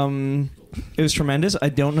 It was tremendous. I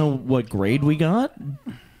don't know what grade we got,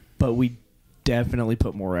 but we definitely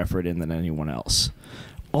put more effort in than anyone else.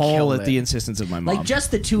 All Killed at it. the insistence of my mom. Like just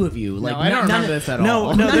the two of you. Like I don't none remember of, this at no,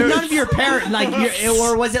 all. no, there- none of your parents. Like,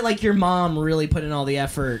 or was it like your mom really put in all the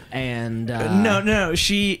effort and? No.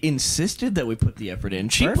 She insisted that we put the effort in.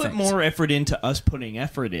 She put Perfect. more effort into us putting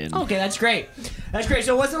effort in. Okay, that's great. That's great.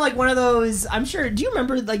 So it wasn't like one of those. I'm sure. Do you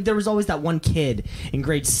remember? Like there was always that one kid in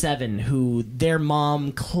grade 7 who their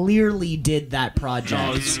mom clearly did that project.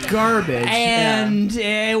 Oh, it's garbage. And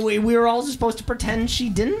we were all supposed to pretend she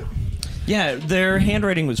didn't. Yeah, their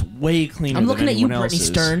handwriting was way cleaner. I'm looking than at you, anyone Brittany else's.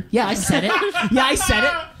 Stern. Yeah, I said it. I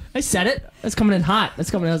said it. That's coming in hot.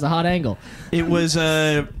 That's coming in as a hot angle. It was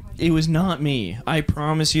not me. I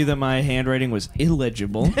promise you that my handwriting was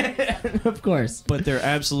illegible, Of course. but there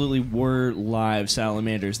absolutely were live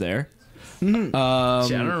salamanders there. Shit, I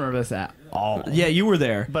don't remember this at all. Yeah, you were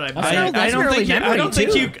there, But That's I an don't early think you, I memory, don't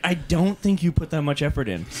think too. you. I don't think you put that much effort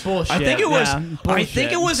in. Bullshit. I think it was. Yeah, I think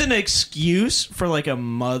bullshit. it was an excuse for like a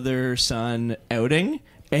mother-son outing,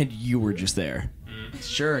 and you were just there.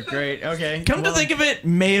 Sure, great. Okay. Come to think of it,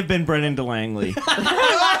 may have been Brennan DeLangley.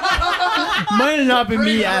 might have not been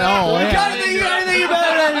me at all. You Yeah. gotta think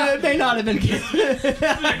about it may not have been.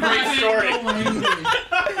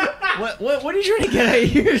 What are you trying to get at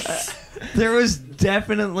here? There was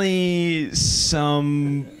definitely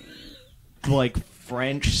some like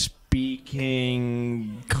French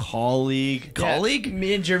speaking colleague.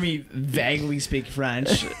 Me and Jeremy vaguely speak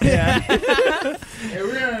French.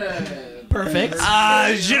 Perfect.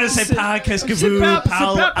 Je ne sais pas qu'est-ce que vous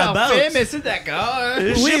parlez about. C'est d'accord.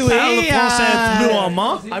 Je parle français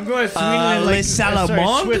fluemment. I'm going to Sweden Les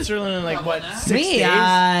Salamandres. Switzerland in like what, 6 Oui,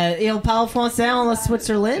 days? il parle français en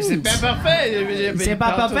Switzerland. C'est pas parfait. C'est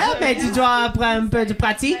pas parfait, mais tu dois apprendre un peu de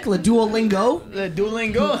pratique, le Duolingo. The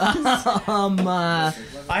Duolingo.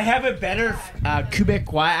 I have a better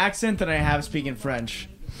Quebecois accent than I have speaking French.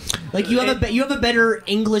 Like you have a better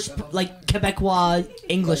English, like Quebecois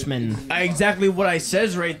Englishman. Exactly what I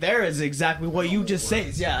says right there is exactly what you just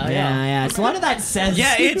says. Yeah. So a lot of that says.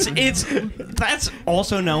 Yeah, it's that's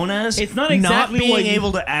also known as It's not exactly being what you-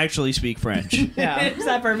 able to actually speak French. Yeah. It's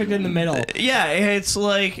that perfect in the middle. Yeah, it's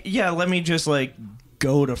like let me just like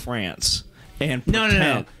go to France and No.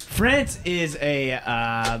 pretend. France is a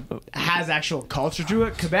has actual culture to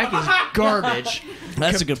it. Quebec is garbage.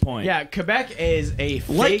 That's a good point. Yeah, Quebec is a fake,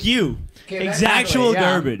 Like you. exactly, Actual yeah.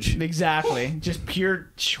 garbage. Exactly, just pure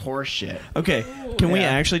horse shit. Okay, can we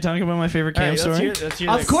actually talk about my favorite Cam story? Let's hear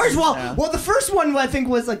Of the- course. yeah. Well, the first one I think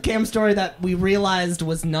was a Cam story that we realized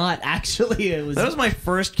was not actually. It was. That was my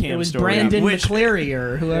first Cam It was story. Brandon which, McCleary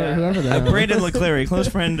or whoever the hell. Brandon Leclerc, close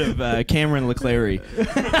friend of Cameron Leclerc.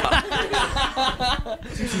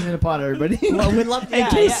 in a pot, everybody. Well, we'd love. In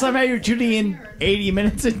case somehow you're tuning in 80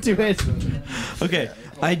 minutes into it. Okay,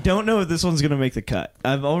 I don't know if this one's gonna make the cut.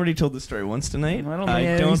 I've already told this story once tonight. I don't I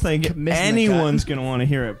think don't anybody's think missing the cut. anyone's gonna want to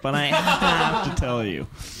hear it, but I have to tell you.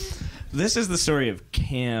 This is the story of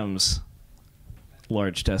Cam's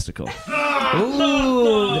large testicle.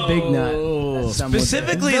 The big nut.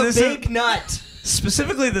 Specifically, The this big is, nut.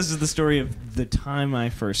 specifically, this is the story of the time I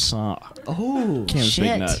first saw Oh, Cam's shit.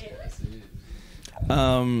 big nut.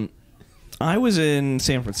 I was in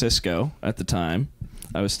San Francisco at the time.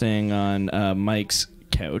 I was staying on Mike's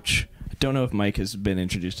couch. I don't know if Mike has been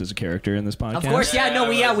introduced as a character in this podcast. Of course, yeah. No,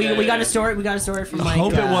 we got a story. We got a story from I Mike.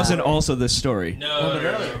 hope it wasn't also this story. No,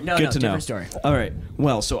 Good no, to know. different story. All right.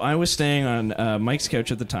 Well, so I was staying on Mike's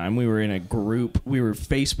couch at the time. We were in a group. We were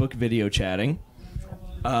Facebook video chatting.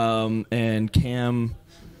 And Cam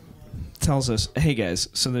tells us, "Hey guys,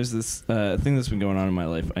 so there's this thing that's been going on in my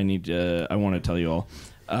life. I want to tell you all.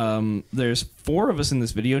 There's 4 of us in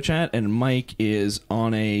this video chat, and Mike is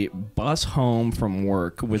on a bus home from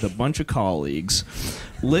work with a bunch of colleagues,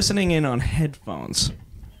 listening in on headphones.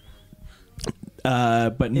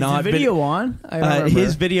 But Is not the video on? I don't remember.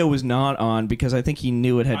 his video was not on because I think he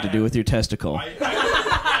knew it had to do with your testicle.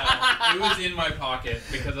 It was in my pocket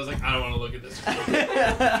because I was like, I don't want to look at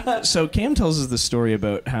this. So Cam tells us the story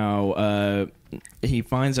about how he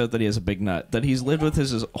finds out that he has a big nut that he's lived with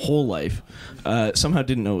his whole life. Somehow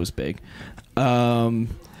didn't know it was big.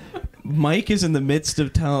 Mike is in the midst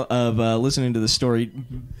of listening to the story,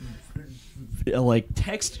 like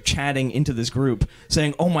text chatting into this group,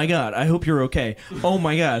 saying, "Oh my god, I hope you're okay. Oh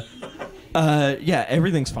my god, yeah,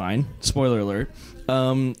 everything's fine." Spoiler alert.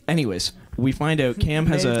 Anyways, we find out Cam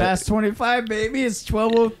has Made it past 25, baby. It's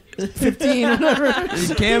 12:15 or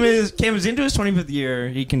whatever. Cam is into his 25th year.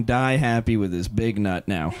 He can die happy with his big nut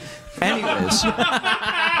now.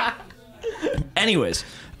 Anyways,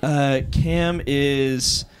 Cam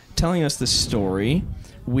is telling us the story.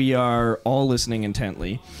 We are all listening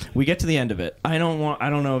intently. We get to the end of it. I don't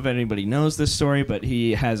know if anybody knows this story, but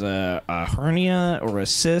he has a hernia or a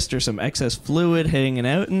cyst or some excess fluid hanging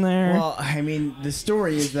out in there. Well, I mean, the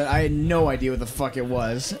story is that I had no idea what the fuck it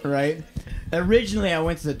was, right? Originally, I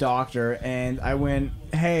went to the doctor, and I went,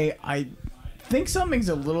 hey, I think something's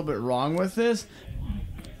a little bit wrong with this.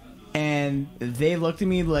 And they looked at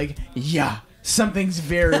me like, yeah, something's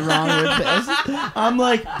very wrong with this. I'm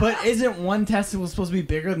like, but isn't one testicle supposed to be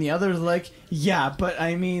bigger than the other? Like, yeah, but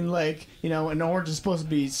I mean, like, you know, an orange is supposed to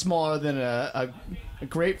be smaller than a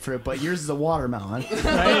grapefruit, but yours is a watermelon,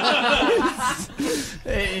 right?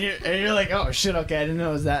 and you're like, oh shit, okay, I didn't know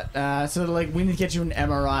it was that. So like, we need to get you an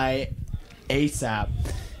MRI ASAP,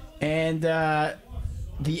 and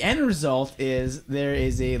the end result is there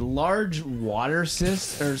is a large water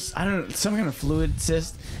cyst, or I don't know, some kind of fluid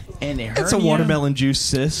cyst, and a hernia. It's a watermelon juice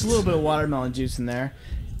cyst. A little bit of watermelon juice in there,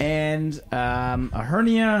 and a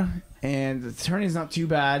hernia, and the hernia's not too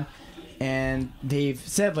bad. And they've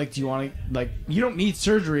said, like, do you want to, like, you don't need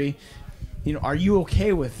surgery. You know, are you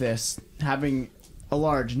okay with this, having a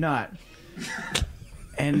large nut?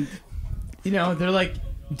 And, you know, they're like,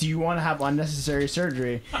 do you want to have unnecessary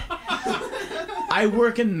surgery? I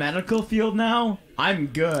work in the medical field now. I'm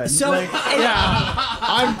good. So, yeah,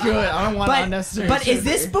 I'm good. I don't want unnecessary. But is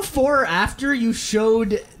this surgery. before or after you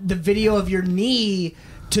showed the video of your knee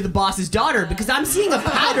to the boss's daughter? Because I'm seeing a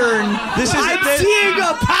pattern. I'm seeing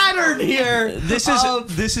a pattern here. This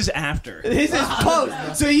is after. This is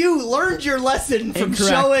post. So you learned your lesson from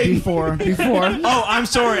Incorrect. showing. before? Oh, I'm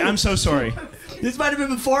sorry. I'm so sorry. This might have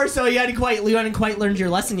been before, so you hadn't quite learned your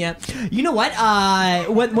lesson yet. You know what?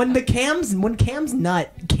 When Cam's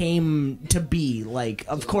nut came to be, like,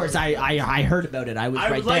 of course I heard about it. I was I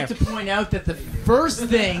right would like there. to point out that the first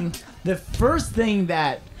thing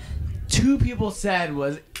that two people said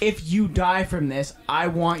was, "If you die from this, I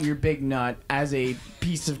want your big nut as a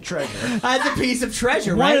piece of treasure." As a piece of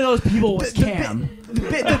treasure, One right? of those people was Cam.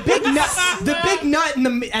 The big nut,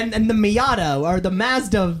 and the Miata or the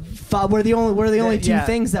Mazda were the only two Yeah.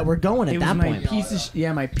 things that were going at It that was point. my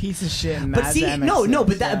piece of shit. But Mazda see,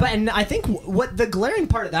 MX-6, but and I think what the glaring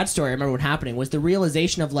part of that story, I remember what happening was the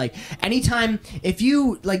realization of, like, anytime if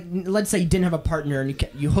you, like, let's say you didn't have a partner and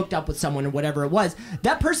you hooked up with someone or whatever it was,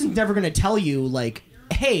 that person's never going to tell you, like,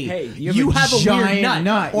 hey, you have a weird giant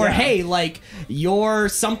nut, or yeah. hey, like, your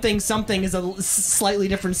something is a slightly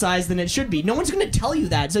different size than it should be. No one's going to tell you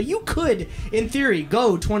that. So you could, in theory,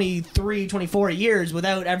 go 23, 24 years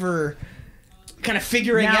without ever kind of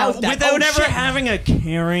figuring out that, Without ever shit. having a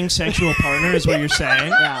caring sexual partner, is what you're saying?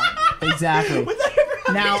 Yeah, exactly.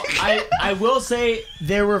 Now, I will say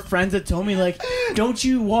there were friends that told me, like, "Don't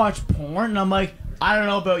you watch porn?" And I'm like, I don't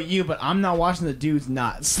know about you, but I'm not watching the dude's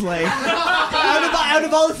nuts. Like, out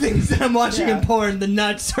of all the things that I'm watching in porn, the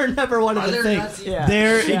nuts are never one of the things.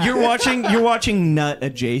 Yeah. You're watching nut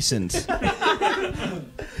adjacent.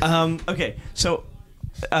 Okay, so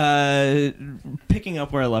picking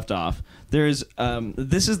up where I left off, there's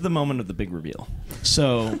this is the moment of the big reveal.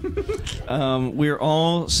 So we're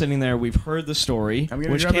all sitting there. We've heard the story,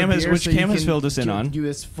 which Cam has filled us in on. Do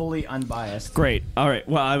this fully unbiased. Great. All right.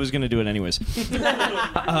 Well, I was going to do it anyways.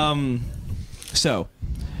 So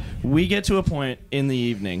we get to a point in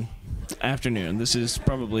the afternoon. This is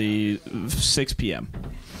probably 6 p.m.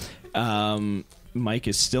 Mike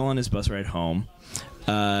is still on his bus ride home.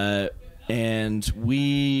 And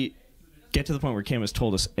we get to the point where Cam has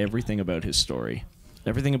told us everything about his story.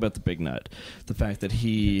 Everything about the big nut. The fact that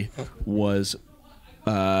he was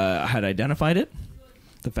had identified it.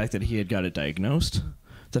 The fact that he had got it diagnosed.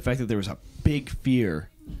 The fact that there was a big fear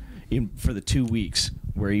for the 2 weeks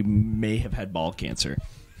where he may have had ball cancer.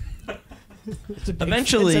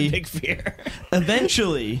 Eventually, it's a big fear.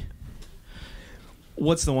 Eventually,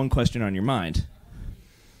 what's the one question on your mind?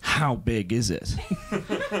 How big is it?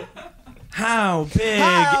 How big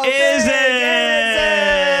is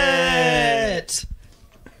it?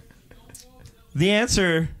 The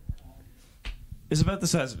answer is about the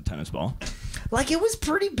size of a tennis ball. Like, it was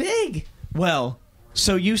pretty big. Well,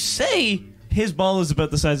 so you say his ball is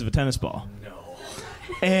about the size of a tennis ball. No.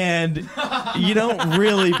 And you don't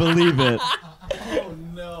really believe it. Oh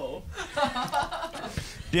no.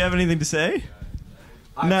 Do you have anything to say?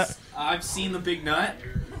 I've seen the big nut,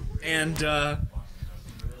 and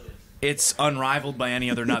it's unrivaled by any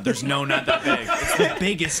other nut. There's no nut that big. It's the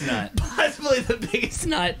biggest nut. Possibly the biggest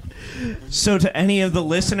nut. So to any of the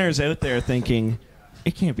listeners out there thinking,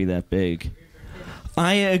 it can't be that big,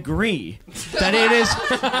 I agree that it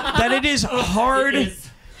is hard.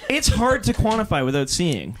 It's hard to quantify without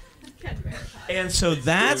seeing. And so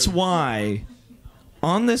that's why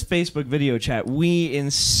on this Facebook video chat, we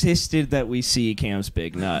insisted that we see Cam's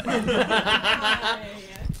big nut.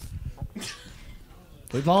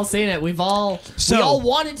 We've all seen it. We all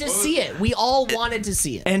wanted to see it. We all wanted to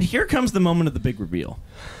see it. And here comes the moment of the big reveal.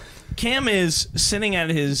 Cam is sitting at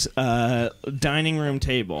his dining room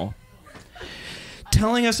table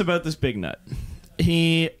telling us about this big nut.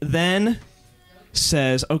 He then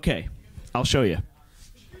says, okay, I'll show you.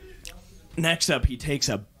 Next up, he takes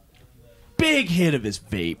a big hit of his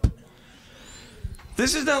vape.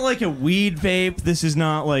 This is not like a weed vape. This is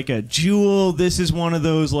not like a Juul. This is one of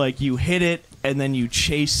those, like, you hit it and then you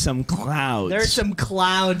chase some clouds. There's some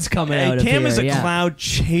clouds coming out of Cam here, is a yeah. cloud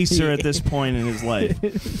chaser at this point in his life.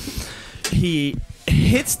 He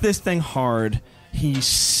hits this thing hard. He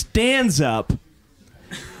stands up.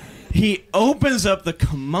 He opens up the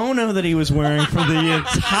kimono that he was wearing for the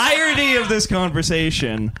entirety of this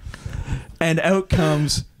conversation, and out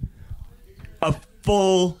comes a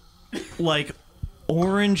full, like,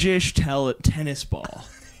 orangish tennis ball.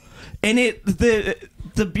 And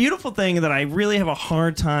the beautiful thing that I really have a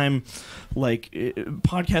hard time, like,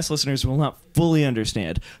 podcast listeners will not fully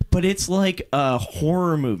understand, but it's like a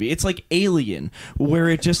horror movie. It's like Alien, where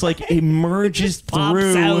it just like emerges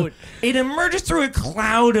through. It emerges through a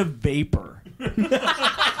cloud of vapor.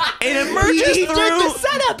 It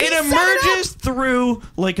emerges through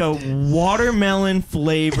like a watermelon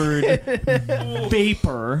flavored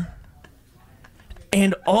vapor,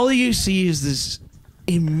 and all you see is this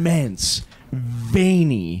immense,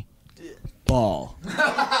 veiny ball.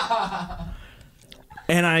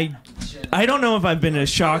 And I don't know if I've been as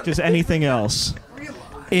shocked as anything else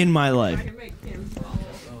in my life.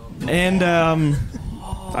 And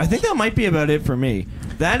I think that might be about it for me.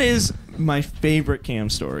 That is my favorite Cam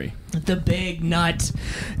story. The big nut,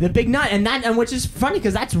 and which is funny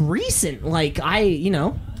because that's recent. Like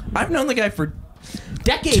I've known the guy for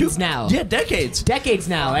decades now. Yeah, decades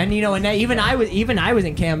now. And and even I was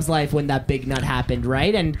in Cam's life when that big nut happened,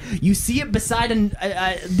 right? And you see it beside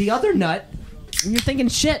the other nut, and you're thinking,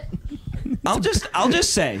 shit. I'll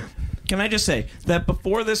just say. Can I just say that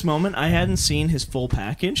before this moment, I hadn't seen his full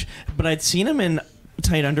package, but I'd seen him in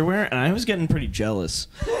tight underwear, and I was getting pretty jealous.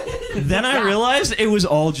 Then I realized it was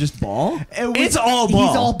all just ball. It's all ball.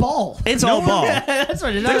 He's all ball. It's all ball. That's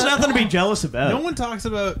what it is. There's nothing to be jealous about. No one talks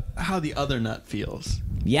about how the other nut feels.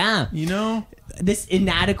 Yeah. This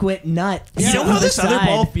inadequate nut. You know how this other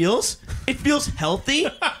ball feels? It feels healthy,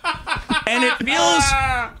 and it feels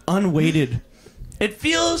unweighted. It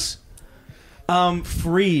feels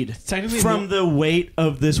freed from the weight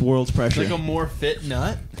of this world's pressure. Like a more fit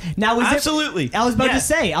nut. Now, absolutely. I was about to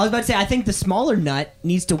say. I think the smaller nut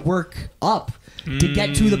needs to work up to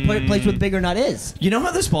get to the place where the bigger nut is. You know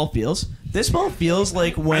how this ball feels? This ball feels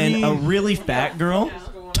like when a really fat girl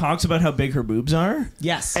talks about how big her boobs are.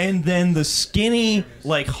 Yes. And then the skinny,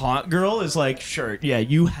 like, hot girl is like, sure, yeah,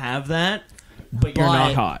 you have that, but you're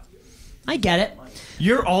not hot. I get it.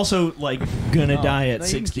 You're also, like, gonna die at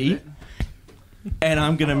 60. And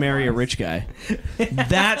I'm gonna marry a rich guy.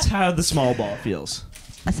 That's how the small ball feels.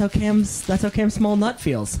 That's how Cam's small nut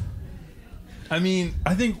feels. I mean,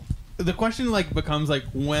 I think the question becomes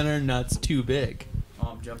when are nuts too big? Oh,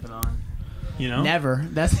 I'm jumping on. Never.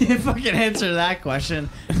 That's the fucking answer to that question.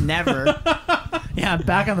 Never. Yeah, I'm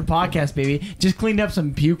back on the podcast, baby. Just cleaned up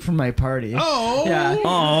some puke from my party. Oh. Yeah.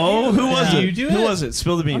 Oh, who was it? You do Who it? was it?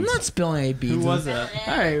 Spill the beans. I'm not spilling any beans. Who was it?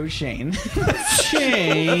 All right, it was Shane.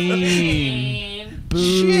 Shane.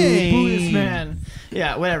 Boo this man.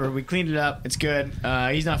 Yeah, whatever. We cleaned it up. It's good.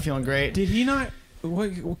 He's not feeling great. Did he not?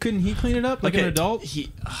 Couldn't he clean it up like an adult?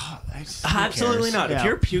 Absolutely not. Yeah. If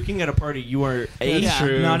you're puking at a party, you are That's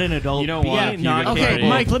true. not an adult. You don't want to puke at a Okay, party.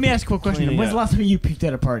 Mike, let me ask you a question. Cleaning When's up. the last time you puked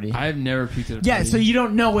at a party? I've never puked at a party. Yeah, so you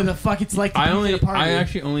don't know what the fuck it's like to puke at a party. I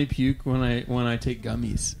actually only puke when I take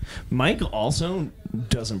gummies. Mike also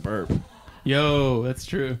doesn't burp. Yo, that's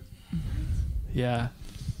true. Yeah.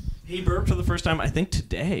 He burped for the first time, I think,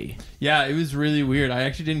 today. Yeah, it was really weird. I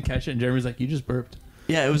actually didn't catch it, and Jeremy's like, "You just burped."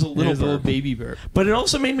 Yeah, it was a little burp. baby burp. But it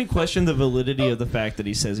also made me question the validity of the fact that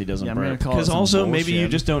he says he doesn't Yeah, I'm gonna burp. call it Because some also, maybe you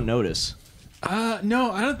bullshit. just don't notice.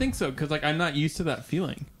 No, I don't think so. Because I'm not used to that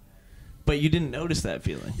feeling. But you didn't notice that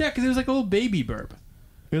feeling. Yeah, because it was like a little baby burp.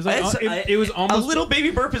 It was like it was A almost little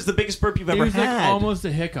baby burp is the biggest burp you've It ever was like had. almost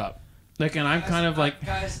a hiccup. And I'm kind of like,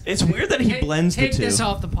 guys, It's weird that he blends the take two. this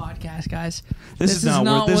off the podcast, guys. This is not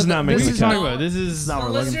what making this me is talk not- about. This is not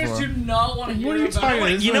what we're looking Listeners for. do not want to hear What are you about talking it.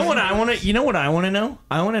 about? You know what I want to? You know what I want to know?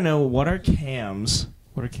 I want to know what are Cam's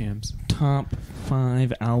what are Cam's top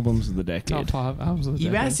 5 albums of the decade. top 5 albums of the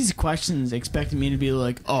You decade? asked these questions expecting me to be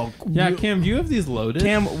like, oh, Yeah, Cam, do you have these loaded?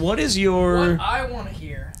 Cam, what is your? What I want to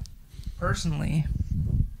hear, personally,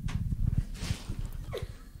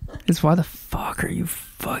 is why the fuck are you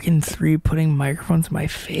fucking three putting microphones in my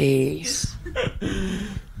face?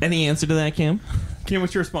 Any answer to that, Cam? Cam,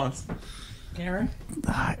 what's your response?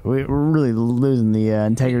 we're really losing the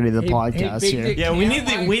integrity of the podcast big here. dick. Yeah, we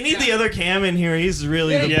Cam, need the other Cam in here. He's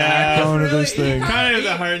really the Yeah. backbone of this Really, thing. Kind of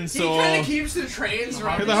the heart and soul. He kind of keeps the trains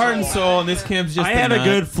running. You're the heart and soul, and this Cam's just I the had a nut.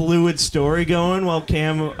 good fluid story going while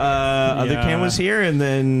other Yeah. Cam was here, and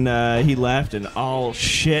then he left, and all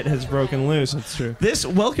shit has broken loose. That's true.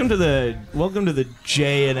 Welcome to the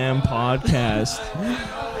J&M podcast.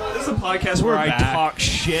 This is a podcast where I back. talk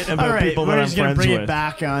shit about All right, people that we're I'm just gonna friends bring with. it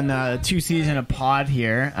back on 2 season a pod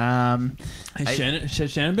here.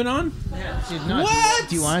 Has Shannon been on? What?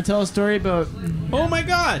 Do you want to tell a story about Oh my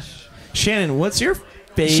gosh. Shannon, what's your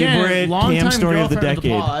favorite Shannon, longtime Cam story of the girlfriend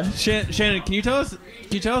decade? pod? Shannon, can you tell us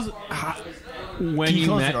how, when Can you you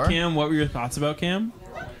close the met door? Cam, what were your thoughts about Cam?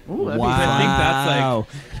 Ooh, that'd be Wow. fun. I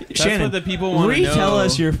think that's Shannon, what the people want to know. retell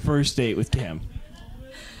us your first date with Cam.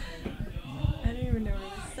 I don't even know what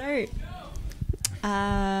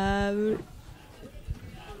I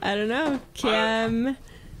don't know. Cam.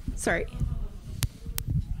 Sorry.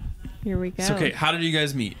 Here we go. It's okay. How did you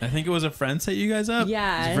guys meet? I think it was a friend set you guys up.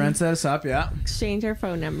 Yeah. Friends set us up, yeah. Exchange our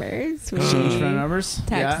phone numbers. We Exchange phone numbers.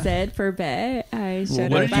 texted for a bit. I showed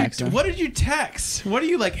what up. did you What did you text? What are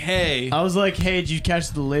you like? Hey. I was like, hey, did you catch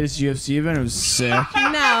the latest UFC event? It was sick.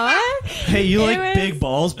 No. Hey, you It like was- big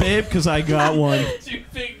balls, babe? Because I got one. It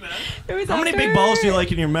was How many after- big balls do you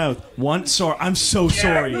like in your mouth? One? Sorry. I'm so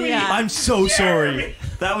sorry. Yeah. I'm so sorry.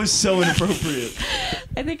 That was so inappropriate.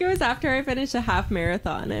 I think it was after I finished a half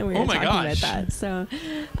marathon and we were Oh my talking about gosh. that. So,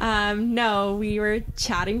 no, we were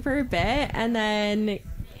chatting for a bit, and then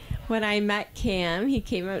when I met Cam, he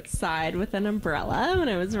came outside with an umbrella when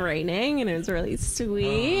it was raining, and it was really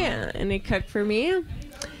sweet. And he cooked for me,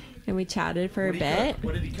 and we chatted for a bit.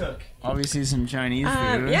 What did he cook? Obviously some Chinese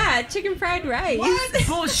food. Yeah, chicken fried rice.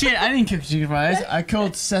 Bullshit, I didn't cook chicken fries. I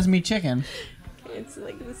cooked sesame chicken. It's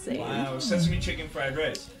like the same. Sesame chicken fried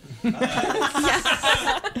rice.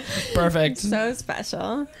 Perfect. So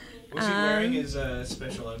special. Was he wearing his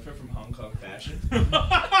special outfit from Hong Kong fashion?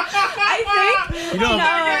 I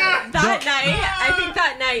think I think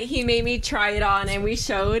that night he made me try it on, and we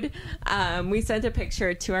showed. We sent a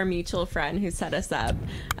picture to our mutual friend who set us up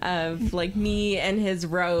of like me and his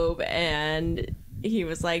robe, and he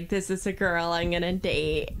was like, "This is a girl I'm gonna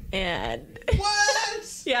date," and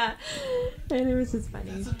What? yeah, and it was just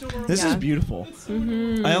funny. This is beautiful.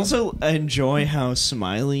 I also enjoy how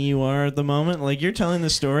smiley you are at the moment. Like, you're telling the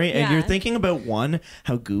story and Yeah. you're thinking about, one,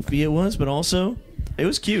 how goofy it was, but also it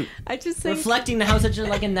was cute. I just think Reflecting how such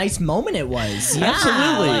a nice moment it was. Yeah,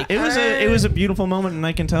 Absolutely. like, It was a beautiful moment, and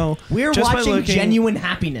I can tell we're just by watching looking- genuine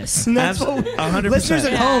happiness. That's what 100%. listeners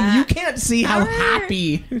at home, you can't see how Our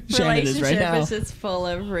happy Shannon is right relationship now. is just full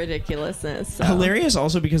of ridiculousness. So. Hilarious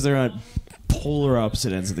also because they're on polar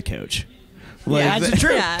opposite ends of the couch. Like, Yeah, that's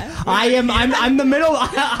true. Yeah. I'm the middle.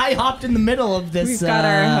 I hopped in the middle of this. We've got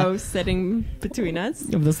our host sitting between us.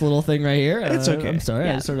 of this little thing right here. It's okay. I'm sorry.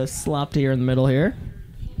 Yeah. I sort of slopped here in the middle here.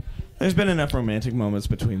 There's been enough romantic moments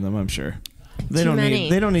between them, I'm sure. They Too don't many.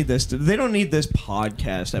 need. They don't need this. They don't need this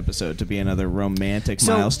podcast episode to be another romantic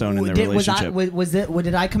milestone in their relationship.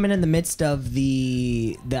 Did I come in the midst of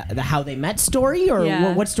the how they met story, or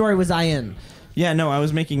Yeah. what story was I in? Yeah, no, I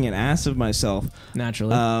was making an ass of myself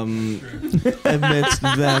Naturally. amidst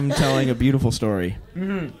them telling a beautiful story.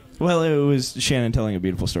 Well, it was Shannon telling a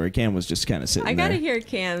beautiful story. Cam was just kind of sitting I gotta there. hear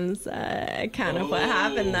Cam's account of what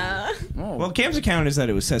happened though. Well, Cam's account is that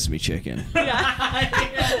it was sesame chicken. I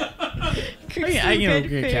can go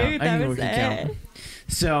Good with food, account. I that can go was with account. it.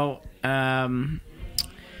 So,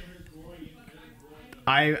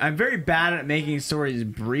 I'm very bad at making stories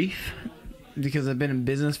brief because I've been in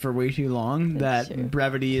business for way too long. That's That true.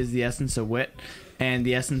 brevity is the essence of wit and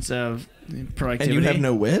the essence of productivity. And you have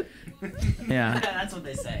no wit? Yeah. That's what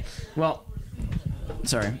they say. Well,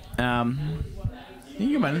 sorry. You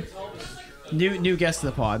can come in. New guest to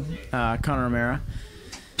the pod, Connor O'Mara.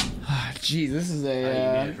 Jeez, this is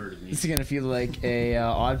a. This is gonna feel like a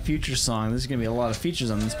Odd Future song. There's gonna be a lot of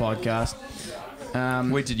features on this podcast.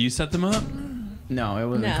 Wait, did you set them up? No, it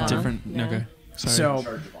wasn't No. Connor. Different. No. Okay. Sorry.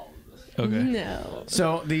 So, okay. No.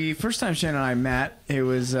 so the first time Shannon and I met, it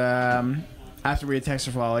was after we had texted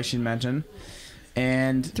for a while, like she mentioned,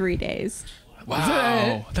 and 3 days.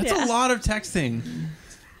 Wow, that's Yeah. a lot of texting.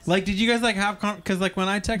 Like, did you guys like have? Because like when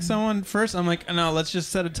I text someone first, I'm like, no, let's just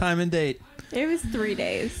set a time and date. It was 3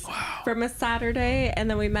 days. Wow. From a Saturday, and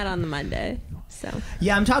then we met on the Monday. So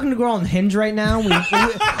Yeah, I'm talking to a girl on Hinge right now.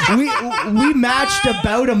 We matched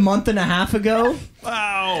about a month and a half ago.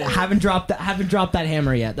 Wow. Haven't dropped that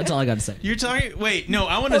hammer yet. That's all I got to say. You're talking. Wait, no,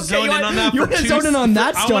 I want to Okay, zone you in want- on that. you for wanna two zone in on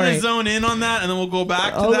that I want story. to zone in on that, and then we'll go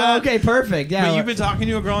back to Oh, that. okay, perfect. Yeah, But you've been talking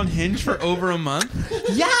to a girl on Hinge for over a month.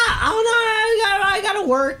 yeah. I gotta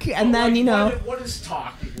work, and then What is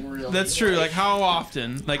talking really? That's true. Like how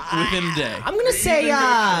often? Like within a day. I'm gonna say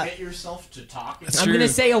Commit yourself to talking. That's I'm true. gonna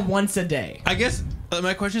say a once a day. I guess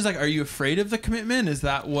my question is like, are you afraid of the commitment? Is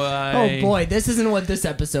that why? Oh boy, this isn't what this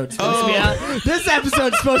episode's supposed to be Oh. about. This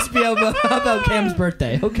episode's supposed to be about Cam's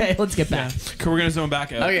birthday. Okay, let's get back. Okay, we're gonna zone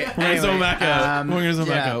back out. Okay, we're gonna zone back out. We're gonna zone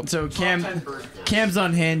back out. So Cam's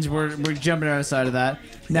on Hinge. We're jumping outside of that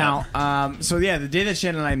now. So yeah, the day that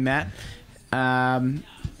Shannon and I met,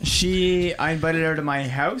 I invited her to my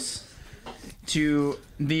house.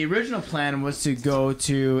 The original plan was to go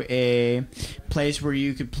to a place where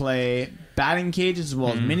you could play batting cages as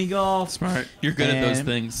well as mini golf. Smart. You're good at those And-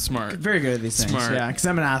 things. Smart. Very good at these things. Smart. Yeah, because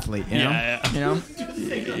I'm an athlete. You know? Yeah. You know.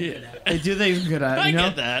 I do things I'm good at. You know.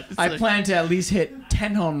 get that. It's I like- plan to at least hit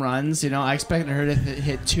 10 home runs. You know, I expected her to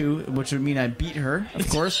hit 2, which would mean I beat her, of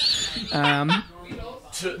course.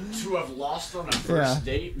 to have lost on a first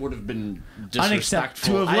date would have been Unacceptable.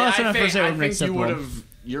 disrespectful. To have lost on a first date would have been I think you would acceptable. have.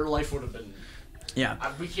 Your life would have been. Yeah,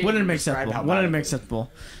 We can't wouldn't even have describe acceptable. how Wouldn't bad have it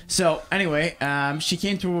acceptable. So anyway, she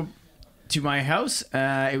came to my house.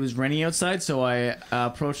 It was raining outside, so I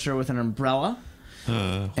approached her with an umbrella.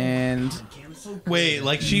 And Wait,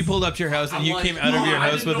 like she pulled up to your house and you came out of your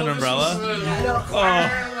house with an umbrella?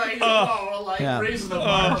 yeah, raising the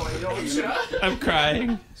bar, don't you? I'm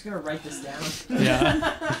crying. just gonna write this down.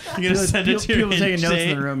 Yeah. You're gonna send it to your people taking notes in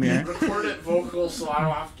date? the room here. Record it vocal so I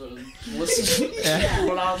don't have to listen to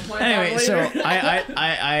what I'm playing. Anyway, so later.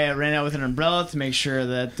 I ran out with an umbrella to make sure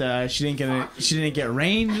that she didn't get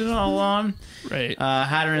rained all on. Right.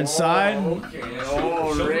 Had her inside. Okay.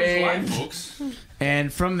 Oh, rain.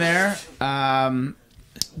 And from there, Shannon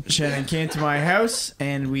came to my house,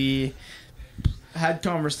 and we had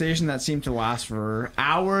conversation that seemed to last for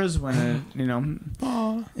hours. When it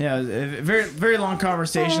was a very very long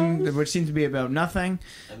conversation, which seemed to be about nothing.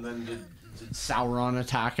 And then did Sauron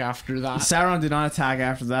attack after that? Sauron did not attack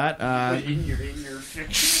after that. in your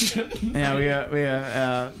fiction.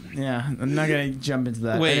 Yeah, I'm not gonna jump into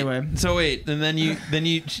that. Wait. Anyway, So wait, and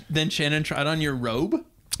then Shannon tried on your robe?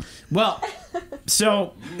 well,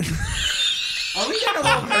 so Are we getting a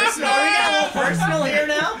little personal? Are we getting a little personal here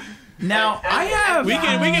now? now I have. We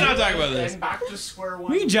cannot talk about this. And back to square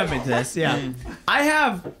one. We can jump into this. Yeah, I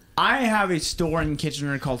have a store in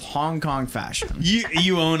Kitchener called Hong Kong Fashion.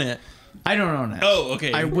 You own it. I don't own it. Oh,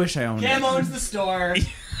 okay. I wish I owned Cam it. owns the store.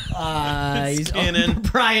 He's Shannon.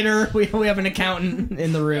 proprietor. We have an accountant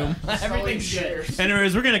in the room. Everything's good.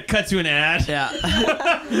 Anyways, we're gonna cut to an ad. Yeah.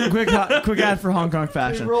 quick ad for Hong Kong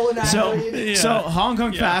Fashion. So Hong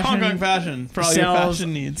Kong Fashion. Hong Kong fashion for all your sells-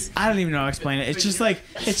 fashion needs. I don't even know how to explain it. It's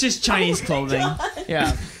just Chinese clothing.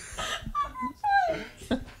 Yeah.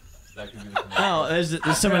 Oh, there's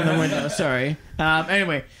someone in the window. Sorry.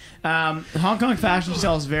 Anyway, Hong Kong Fashion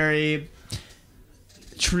sells very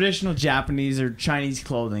traditional Japanese or Chinese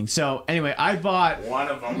clothing. So anyway, I bought One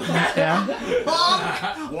of them. yeah.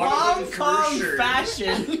 Hong Kong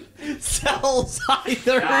Fashion sells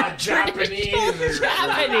either Japanese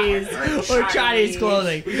or Chinese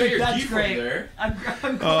clothing. We got your That's geek great. over there.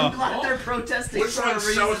 I'm glad they're protesting Which for a one's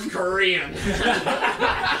reason. South Korean?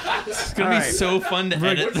 It's gonna All be right. so fun to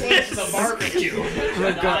edit Which this. one's the barbecue?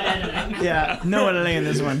 Yeah, no editing in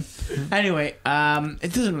this one. Anyway,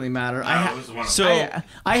 it doesn't really matter. So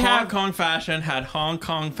I Hong have Kong fashion had Hong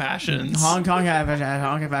Kong fashions. Hong Kong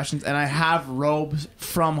fashions, and I have robes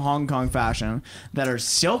from Hong Kong Fashion that are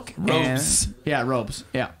silk. Robes. Robes.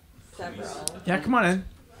 Yeah. Several. Yeah, come on in.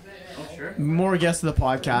 More guests of the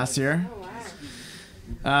podcast here.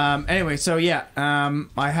 Anyway, so yeah,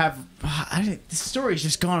 I have. The story's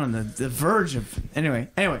just gone on the verge of. Anyway,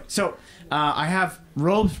 so I have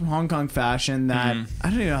robes from Hong Kong Fashion that I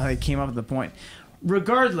don't even know how they came up with the point.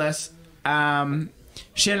 Regardless, Shannon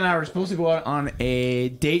and I were supposed to go out on a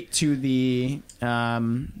date to the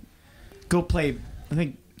go play. I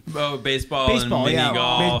think Baseball and mini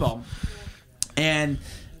golf. baseball. And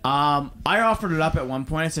I offered it up at one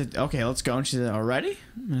point. I said, "Okay, let's go." And she said, "Already?"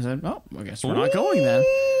 And I said, "Oh, I guess we're not going then."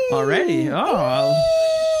 Already? Oh, well,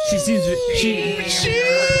 she seems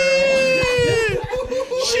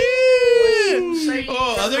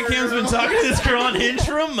Oh, other Cam's been talking to this girl on Hinge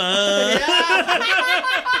for a month.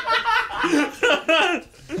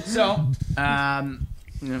 So,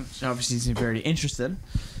 she obviously seems very interested.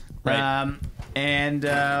 Right.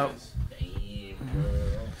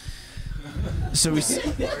 So we.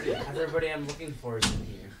 Everybody I'm looking for is in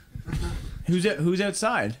here. Who's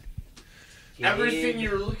outside? Everything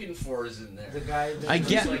you're looking for is in there. The guy. I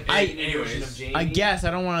guess. Anyways. I guess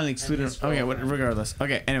I don't want to exclude him. Okay, regardless.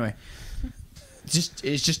 Okay, anyway.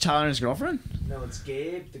 It's just Tyler and his girlfriend? No, it's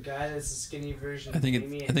Gabe, the guy that's the skinny version. I think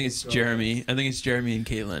it's Jeremy. I think it's Jeremy and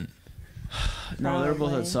Caitlin. No, they're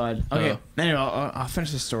both outside. Okay. Oh. Anyway, I'll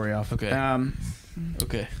finish the story off. Okay.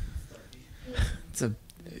 Okay.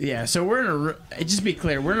 So we're in a room. Just to be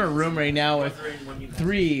clear, we're in a room right now with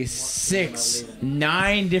 3, 6,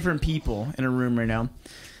 9 different people in a room right now.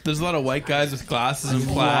 There's a lot of white guys with glasses and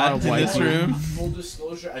A lot of plaid in white this people. room. Full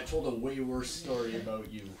disclosure, I told a way worse story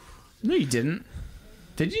about you. No, you didn't.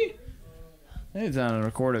 Did you? It's on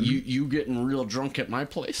recorded. You getting real drunk at my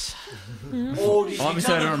place? Oh, did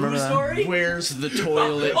Obviously, I don't remember that. story? Where's the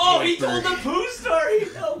toilet Oh, he paper? told the poo story.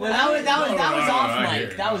 Oh, Well, that was off right mic.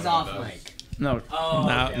 here. That was off mic. No. Oh,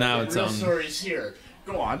 Now it's Real on. story's here.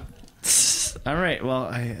 Go on. All right.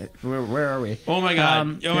 Well, where are we? Oh my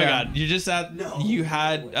god! Yeah. God! You just had you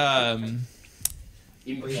had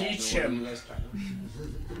Impeach him.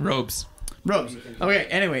 robes. Robes. Okay.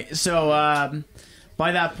 Anyway, so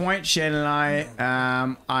by that point, Shane and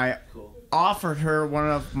I offered her one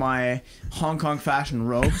of my Hong Kong fashion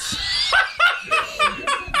robes.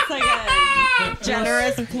 It's like a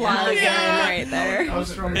generous plug in right there.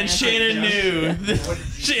 And Shannon knew.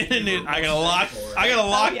 Shannon knew. I gotta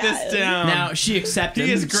lock this down. Now she accepted.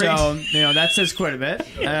 He is great. So that says quite a bit.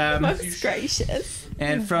 Most gracious.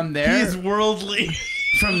 And from there, he's worldly.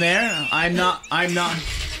 From there, I'm not.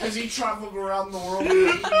 Has he traveled around the world in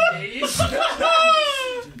 18 days?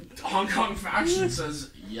 Hong Kong fashion says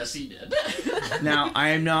yes, he did. Now I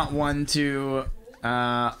am not one to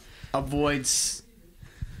avoid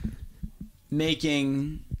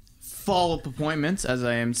making follow-up appointments as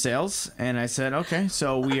I am sales, and I said, okay,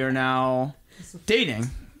 so we are now dating.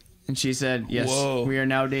 And she said, yes, Whoa. we are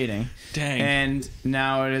now dating. Dang. And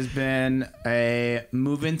now it has been a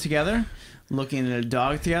move-in together, looking at a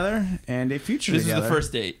dog together, and a future This together. is the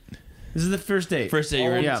first date. This is the first date. First day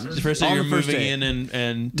you're the first day all you're the first moving date. in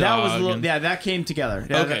and that dog was a little, and- yeah, that came together.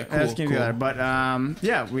 Yeah, Okay, that cool, came cool. together. But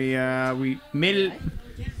yeah, we made it.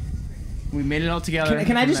 We made it all together.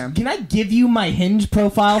 Can I from just there. can I give you my Hinge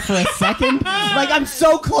profile for a second? Like I'm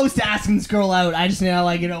so close to asking this girl out. I just we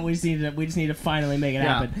just need to finally make it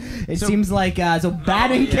Yeah. happen. It So- seems like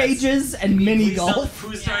batting cages and mini golf,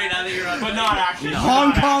 Who's sorry now that you're on? But not actually.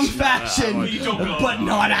 Hong Kong fashion, don't go. but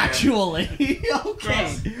not actually.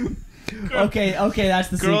 Okay. Okay, that's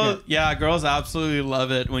the Girls, secret. yeah, girls absolutely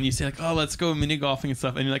love it when you say like, "Oh, let's go mini golfing and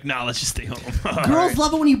stuff," and you're like, "Nah, let's just stay home." Girls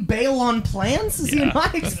love it when you bail on plans. See, in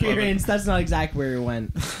my experience, that's not exactly where it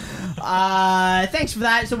went. Thanks for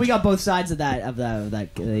that. So we got both sides of the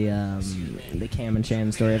Cam and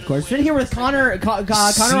Shannon story, of course. Been here with Connor O'Mara, though.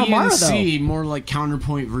 CNC, more like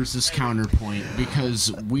counterpoint versus counterpoint,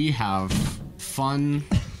 because we have fun,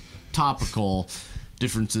 topical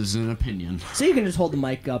differences in opinion. So you can just hold the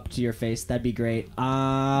mic up to your face. That'd be great.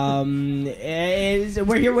 We're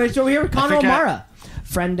here with Connor O'Mara,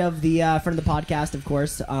 friend of the podcast, of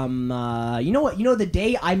course. You know what? You know the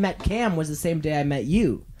day I met Cam was the same day I met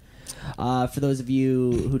you. For those of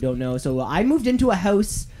you who don't know, so I moved into a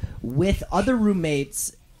house with other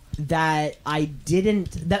roommates that I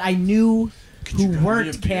knew who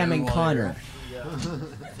weren't Cam and Connor.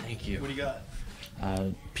 Thank you. What do you got?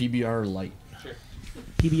 PBR Light.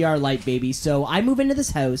 PBR Light, baby. So I move into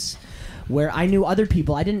this house where I knew other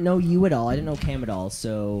people. I didn't know you at all. I didn't know Cam at all.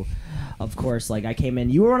 So, of course, like I came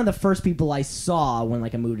in. You were one of the first people I saw when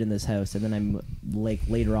I moved in this house. And then I'm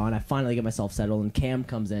later on, I finally get myself settled, and Cam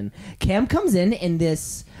comes in. Cam comes in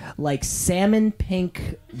this salmon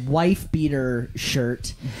pink wife beater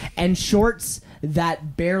shirt and shorts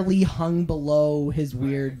that barely hung below his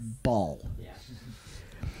weird ball.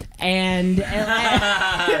 And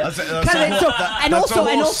also,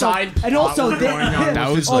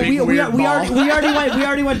 we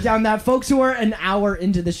already went down that. Folks who are an hour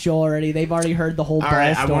into the show already, they've already heard the whole ball All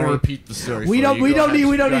right, story. I want to repeat the story. We don't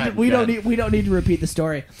need to repeat the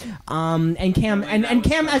story. And Cam,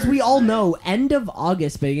 as we all know, end of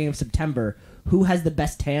August, beginning of September, who has the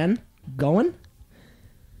best tan going?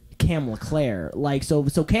 Cam LeClaire.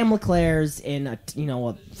 So Cam LeClaire's in a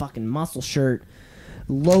fucking muscle shirt,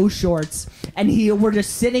 low shorts, and we're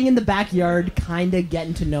just sitting in the backyard, kind of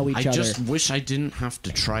getting to know each other. I just wish I didn't have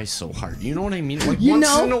to try so hard. You know what I mean? Like You once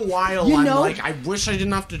know- in a while, you I'm know- like, I wish I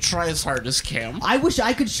didn't have to try as hard as Cam. I wish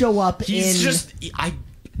I could show up He's in.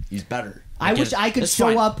 he's better. I wish I could It's show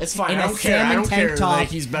fine. up It's fine. in I a don't care. I salmon don't tank care top that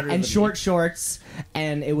he's better and than short me. shorts,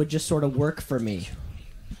 and it would just sort of work for me.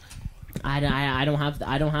 I don't have that.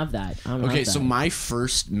 I don't have Okay, that. so my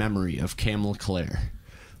first memory of Cam LeClaire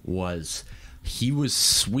was he was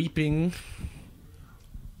sweeping.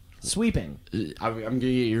 I'm gonna get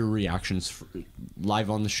your reactions live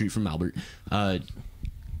on the street from Albert.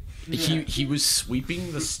 He was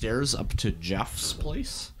sweeping the stairs up to Jeff's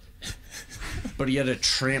place, but he had a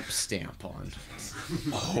tramp stamp on.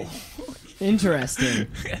 Oh, interesting.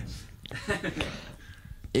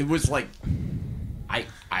 It was like I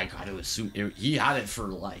gotta assume he had it for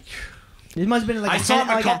It must have been like I a saw him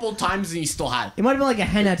henna, a couple times and he still had it. It might have been like a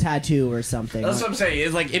henna tattoo or something. That's what I'm saying.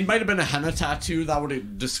 It's like it might have been a henna tattoo that would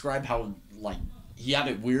have described how he had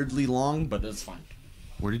it weirdly long, but it's fine.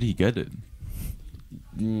 Where did he get it?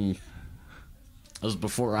 That was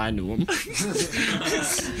before I knew him.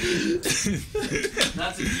 That's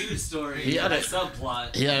a dude story. He had a it.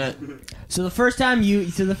 subplot. Yeah. So the first time you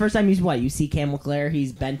see Cam LeClaire,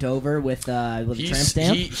 he's bent over with a tramp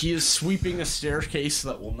stamp. He is sweeping a staircase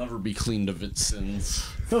that will never be cleaned of its sins.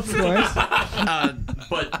 Of course.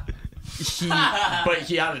 But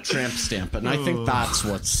he had a tramp stamp, and I think that's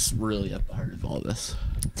what's really at the heart of all this.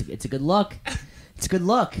 It's a good look. It's a good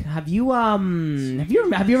look. Have you ever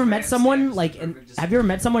met someone like have you ever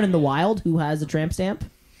met someone in the wild who has a tramp stamp?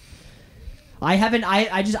 I haven't.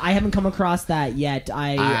 I haven't come across that yet.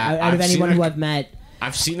 Out of anyone who I've met,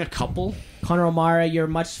 I've seen a couple. Connor O'Mara, you're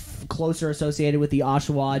much closer associated with the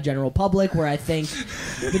Oshawa general public, where I think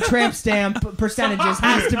the tramp stamp percentages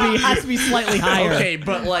has to be slightly higher. Okay,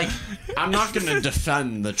 but like, I'm not going to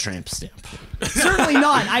defend the tramp stamp. Certainly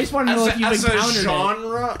not. I just want to know if you've encountered as a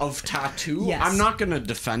genre of tattoo. Yes. I'm not going to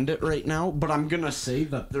defend it right now, but I'm going to say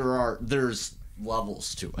that there's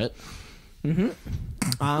levels to it.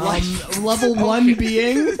 Level 1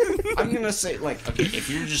 being. I'm gonna say like, okay, if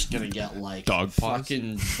you're just gonna get like dog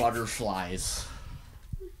fucking butterflies,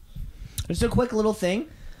 just a quick little thing.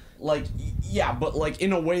 Like, yeah, but like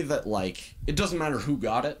in a way that like it doesn't matter who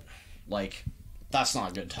got it. Like, that's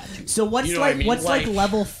not a good tattoo. So what's you know what I mean? what's like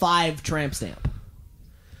level 5 tramp stamp?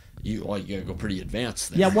 You gotta go pretty advanced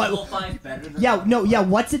there. Yeah, what? Level 5 better than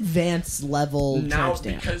what's advanced level now, tramp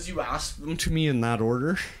stamp? because you asked them to me in that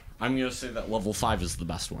order, I'm gonna say that level 5 is the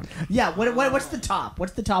best one. Yeah, what's the top?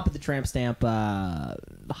 What's the top of the tramp stamp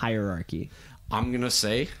hierarchy? I'm gonna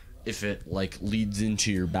say if it like leads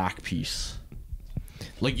into your back piece,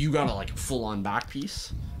 like you got a like full on back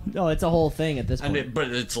piece. No, it's a whole thing at this point.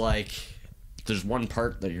 But it's like there's one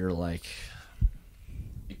part that you're like,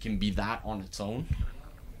 it can be that on its own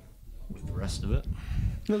with the rest of it.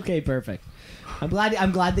 Okay, perfect. I'm glad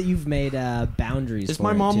that you've made boundaries. Is for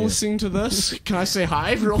my it, mom too. listening to this? Can I say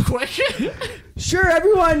hi real quick? Sure,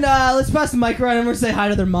 everyone. Let's pass the mic around and we'll say hi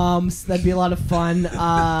to their moms. That'd be a lot of fun.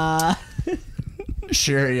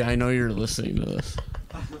 Sherry, I know you're listening to this.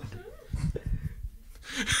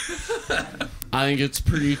 I think it's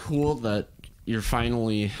pretty cool that you're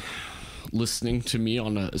finally listening to me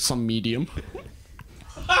on some medium.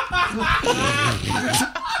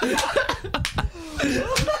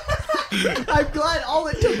 I'm glad all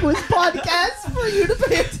it took was podcasts for you to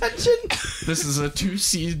pay attention. This is a 2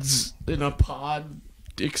 Seeds in a Pod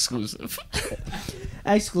exclusive.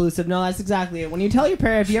 Exclusive. No, that's exactly it. When you tell your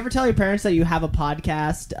parents, if you ever tell your parents that you have a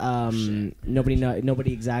podcast,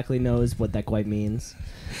 nobody exactly knows what that quite means.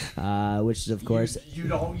 Which is, of course,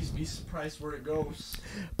 you'd always be surprised where it goes.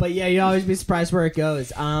 But yeah, you'd always be surprised where it goes.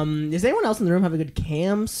 Does anyone else in the room have a good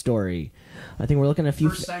Cam story? I think we're looking at a few.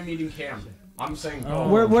 First time meeting Cam. I'm saying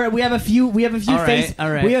go. We have a few. We have a few faces.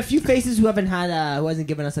 all right. We have a few faces who haven't had who hasn't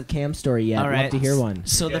given us a Cam story yet. All right. Love to hear one.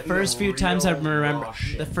 So the first few times I remember,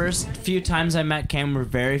 the first few times I met Cam were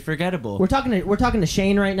very forgettable. We're talking to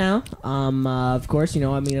Shane right now. Of course,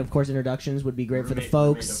 of course, introductions would be great for the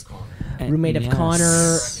folks. Roommate of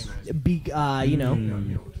Connor.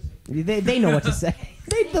 They know what to say.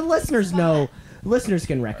 The listeners know. Listeners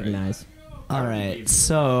can recognize. All right,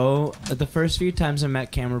 so the first few times I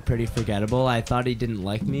met Cam were pretty forgettable. I thought he didn't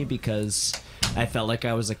like me because I felt like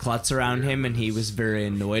I was a klutz around him and he was very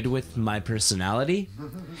annoyed with my personality.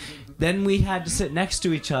 Then we had to sit next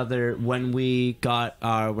to each other when we got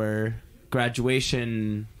our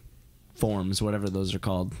graduation forms, whatever those are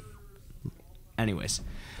called. Anyways,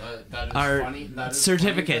 that is our funny. That is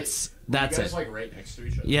certificates. Funny That's you guys it. Like right next to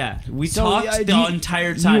each other. Yeah, we talked the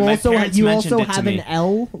entire You time. also, My parents you mentioned also it to have me. an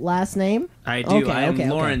L last name. I do. Okay, I am okay.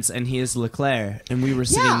 Lawrence, and he is Leclerc, and we were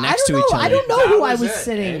sitting Yeah, next to each other. I don't know who I was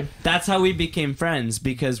sitting. That's how we became friends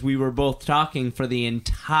because we were both talking for the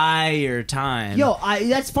entire time. Yo,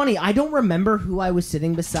 that's funny. I don't remember who I was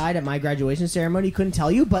sitting beside at my graduation ceremony. Couldn't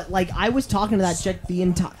tell you, but like I was talking to that chick the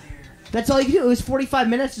entire. That's all you could do. It was 45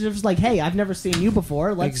 minutes. It was like, hey, I've never seen you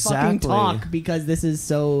before. Let's fucking talk because this is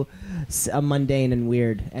so mundane and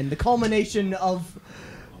weird. And the culmination of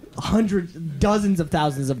dozens of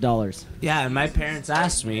thousands of dollars. Yeah, and my parents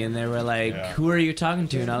asked me, and they were like, "Who are you talking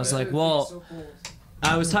to?" And I was like, "Well,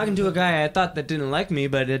 I was talking to a guy I thought that didn't like me,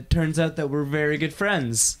 but it turns out that we're very good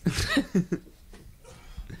friends."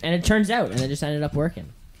 And it turns out, and it just ended up working.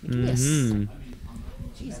 Yes. And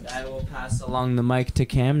I will pass along the mic to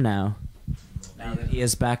Cam now that he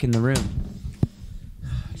is back in the room.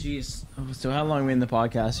 Jeez. So how long are we in the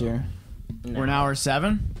podcast here? We're in hour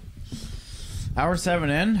 7. Hour 7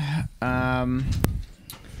 in.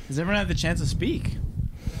 Does everyone have the chance to speak?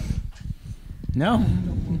 No.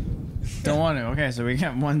 Don't want to. Okay, so we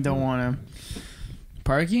got one don't want to.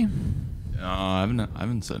 Parky? I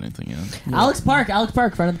haven't said anything yet. Alex Park, friend of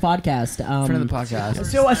the podcast. Friend of the podcast.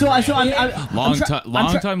 So I'm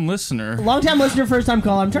Long time listener. Long time listener, first time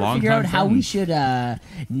caller. I'm trying to figure out how friend. we should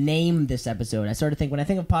name this episode. I sort of think when I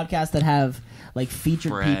think of podcasts that have like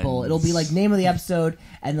featured people, it'll be like name of the episode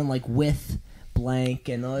and then like with blank,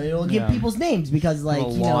 and it'll give people's names because like a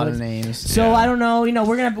lot of names. So I don't know.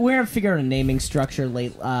 We're gonna figure out a naming structure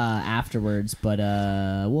late afterwards, but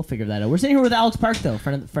we'll figure that out. We're sitting here with Alex Park though,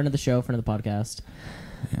 friend of the show, friend of the podcast.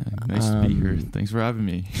 Yeah, nice to be here. Thanks for having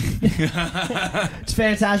me. It's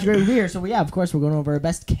fantastic, great to be here. So yeah, of course, we're going over our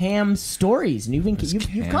best Cam stories, and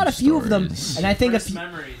you've caught a few of them, and I think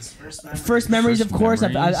First memories, of course.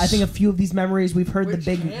 I think a few of these memories we've heard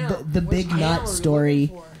the big nut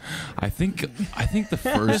story. I think the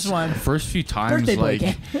first few times Birthday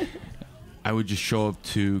like I would just show up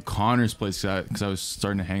to Connor's place because I was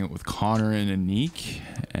starting to hang out with Connor and Anik,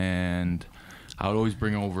 and I would always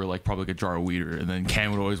bring over like probably like a jar of weeder, and then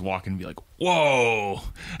Cam would always walk in and be like, "Whoa!"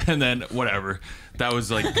 and then whatever. That was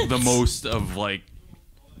like the most of like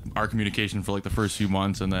our communication for like the first few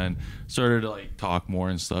months, and then started to like talk more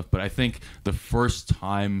and stuff. But I think the first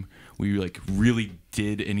time we like really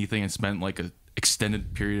did anything and spent like a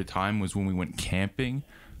extended period of time was when we went camping.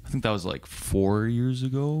 I think that was like 4 years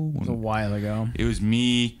ago. It was a while ago. It was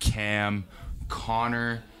me, Cam,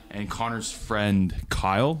 Connor, and Connor's friend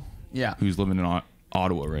Kyle. Yeah. Who's living in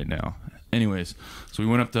Ottawa right now. Anyways, so we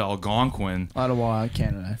went up to Algonquin. Ottawa,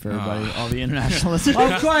 Canada, for everybody, all the international listeners.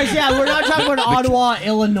 Of course, yeah, we're not talking about Ottawa,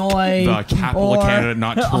 Illinois. The capital of Canada,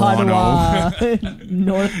 not Toronto. Ottawa,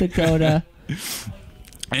 North Dakota.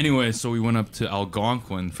 Anyway, so we went up to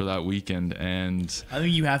Algonquin for that weekend, and I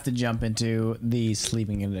think you have to jump into the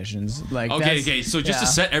sleeping conditions. Like, okay. So just to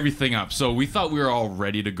set everything up, so we thought we were all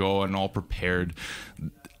ready to go and all prepared.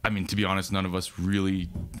 I mean, to be honest, none of us really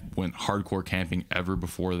went hardcore camping ever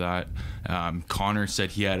before that. Connor said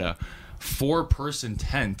he had a 4-person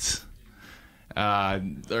tent.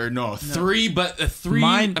 Three, but a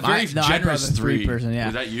very generous 3-person. Yeah.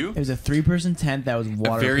 Was that you? It was a 3-person tent that was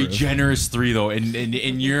waterproof. A very generous 3, though.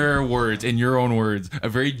 In your words, in your own words, a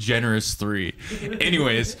very generous 3.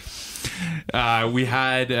 Anyways, we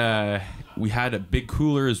had a big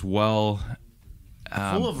cooler as well.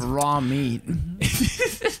 Full of raw meat.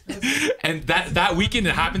 And that weekend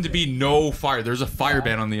it happened to be no fire. There's a fire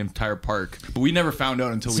ban on the entire park, but we never found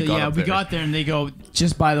out until we got up there. We got there and they go,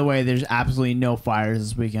 just by the way, there's absolutely no fires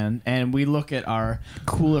this weekend. And we look at our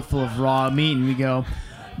cooler full of raw meat and we go,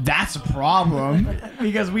 that's a problem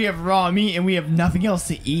because we have raw meat and we have nothing else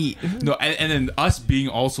to eat. No, and then us being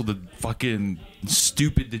also the fucking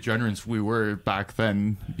stupid degenerates we were back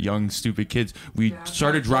then, young stupid kids. We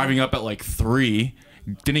started driving up at like 3,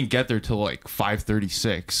 didn't get there till like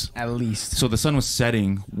 5:36 at least. So the sun was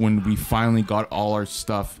setting when we finally got all our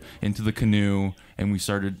stuff into the canoe and we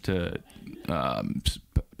started to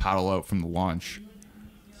paddle out from the launch.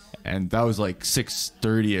 And that was like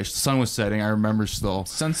 6:30ish. The sun was setting. I remember still.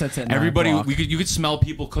 Sunset's at 9 everybody. o'clock. You could smell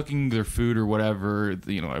people cooking their food or whatever.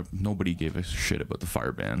 Nobody gave a shit about the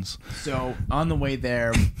fire bans. So on the way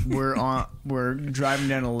there, we're driving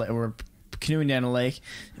down we're canoeing down a lake,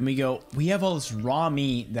 and we go. We have all this raw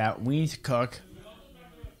meat that we need to cook.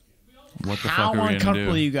 What the How fuck are we gonna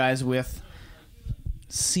uncomfortable do? are you guys with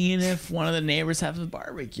seeing if one of the neighbors has a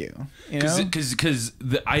barbecue? You know, Because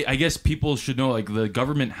I guess people should know, like, the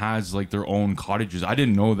government has like their own cottages. I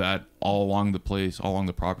didn't know that all along the place, all along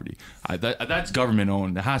the property. That's government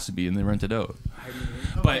owned. It has to be, and they rent it out.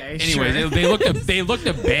 But anyway, sure. they looked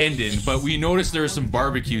abandoned. But we noticed there were some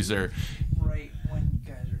barbecues there.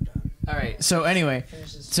 all right. So anyway,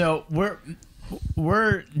 so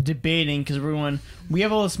we're debating because we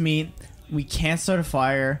have all this meat. We can't start a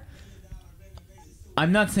fire.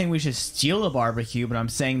 I'm not saying we should steal a barbecue, but I'm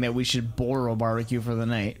saying that we should borrow a barbecue for the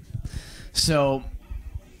night. So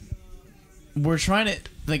we're trying to,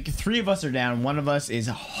 like, 3 of us are down. One of us is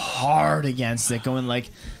hard against it, going like,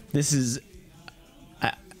 this is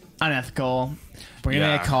unethical. We're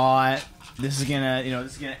gonna get caught. This is gonna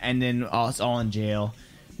end in us all in jail.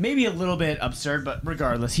 Maybe a little bit absurd, but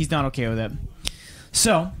regardless, he's not okay with it.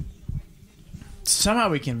 So somehow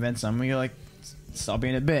we convince him. We go like, stop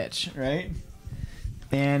being a bitch, right?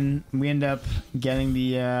 And we end up getting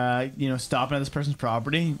the, stopping at this person's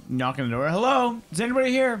property, knocking on the door. Hello, is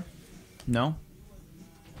anybody here? No.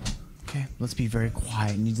 Okay, let's be very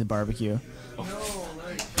quiet. Needs a barbecue.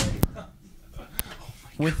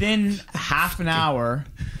 Within half an hour,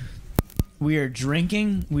 we are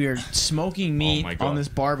drinking, we are smoking meat on this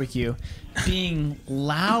barbecue, being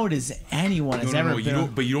loud as anyone has ever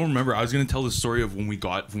been. But you don't remember. I was going to tell the story of when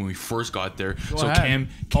we first got there. Go so ahead.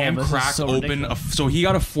 Cam This is cracked so open. ridiculous. So he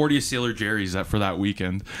got a 40 Sailor Jerry's for that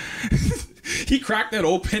weekend. He cracked that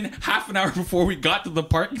open half an hour before we got to the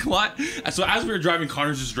parking lot. So as we were driving,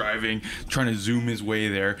 Connor's just driving, trying to zoom his way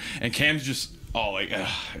there, and Cam's just all like,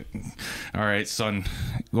 all right, son,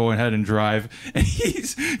 go ahead and drive. And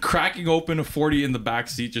he's cracking open a 40 in the back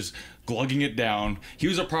seat, just glugging it down. He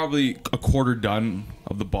was probably a quarter done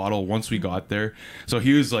of the bottle once we got there. So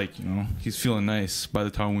he was like, he's feeling nice by the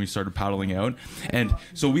time we started paddling out. And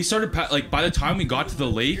so we started, by the time we got to the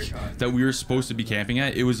lake that we were supposed to be camping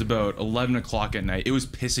at, it was about 11 o'clock at night. It was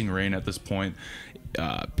pissing rain at this point,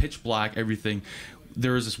 pitch black, everything.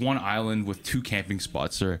 There was this one island with 2 camping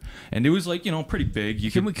spots there, and it was like, pretty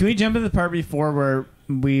big. Can we jump to the part before where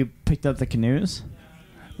we picked up the canoes?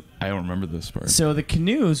 I don't remember this part. So the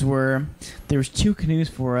canoes there was 2 canoes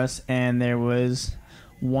for us, and there was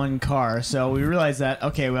 1 car. So we realized that,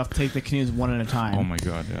 okay, we have to take the canoes one at a time. Oh my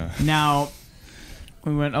god, yeah. Now,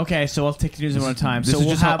 we went, okay, so we'll take canoes one at a time. This so is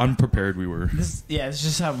we'll just how unprepared we were. It's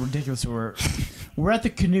just how ridiculous we were. We're at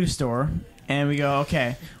the canoe store, and we go,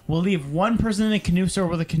 okay, we'll leave one person in the canoe store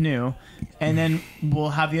with a canoe, and then we'll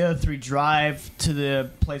have the other 3 drive to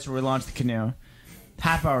the place where we launched the canoe.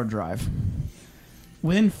 Half-hour drive.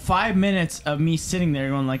 Within 5 minutes of me sitting there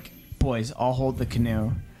going like, boys, I'll hold the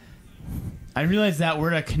canoe, I realized that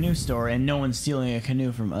we're at a canoe store and no one's stealing a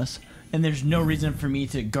canoe from us, and there's no reason for me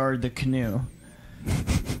to guard the canoe.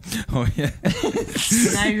 Oh yeah.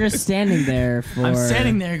 Now you're just standing there for... I'm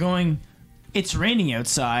standing there going, it's raining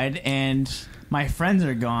outside and my friends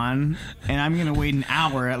are gone, and I'm going to wait an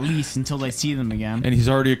hour at least until I see them again. And he's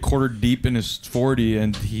already a quarter deep in his 40,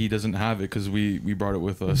 and he doesn't have it because we brought it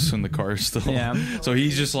with us in the car still. Yeah. So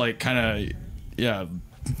he's just like kind of, yeah.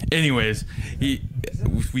 Anyways, we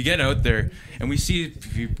get out there, and we see a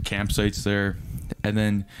few campsites there. And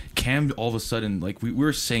then Cam, all of a sudden, like we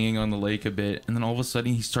were singing on the lake a bit, and then all of a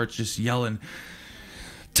sudden he starts just yelling,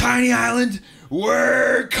 "Tiny Island,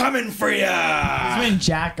 we're coming for ya!" This is when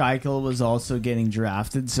Jack Eichel was also getting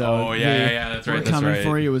drafted, so oh yeah, that's right. We're coming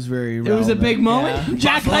for you was very relevant. It was a big moment. Yeah.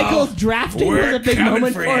 Jack Eichel's drafting was a big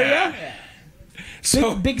moment for you.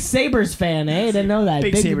 So big Sabres fan, eh? Didn't know that.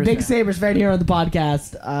 Big Sabres fan here on the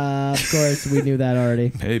podcast. Of course, we knew that already.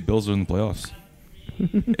 Hey, Bills are in the playoffs.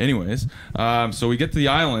 Anyways, so we get to the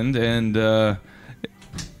island, and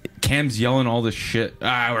Cam's yelling all this shit.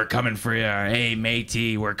 We're coming for you. Hey,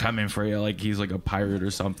 matey, we're coming for you. Like he's like a pirate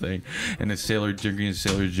or something. And a sailor drinking his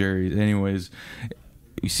Sailor Jerry. Anyways,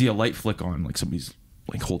 we see a light flick on, like somebody's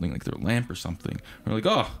like holding like their lamp or something. We're like,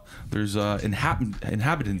 oh, there's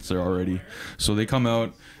inhabitants there already. So they come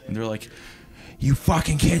out and they're like, "You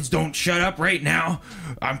fucking kids don't shut up right now.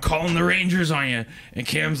 I'm calling the Rangers on you." And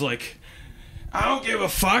Cam's like, "I don't give a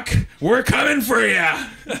fuck. We're coming for ya."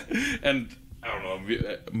 And I don't know,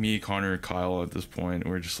 me, Connor, Kyle at this point,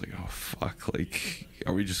 we're just like, oh fuck, like,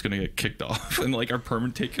 are we just gonna get kicked off and like our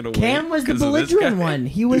permit taken away? Cam was the belligerent one.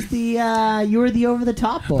 He was the you were the over the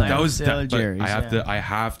top boy. That was Sailor Jerry's, I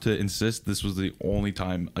have to insist. This was the only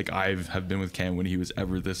time like have been with Cam when he was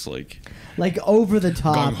ever this like over the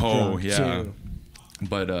top gung ho, drunk, yeah. too.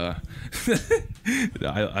 But I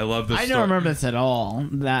love this. I don't remember this at all.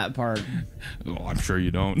 That part. Well, I'm sure you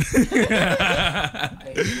don't.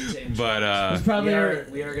 But probably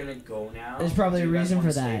we are gonna go now. There's probably Do a you guys reason wanna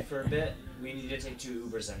for stay that. For a bit, we need to take 2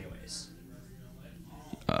 Ubers anyways.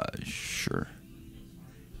 Sure.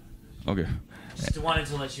 Okay. Just wanted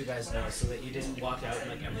to let you guys know so that you didn't walk out and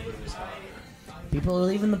like everybody was gone. People are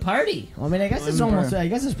leaving the party. Well, I mean, I guess it's almost. I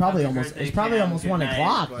guess it's probably almost. It's probably almost 1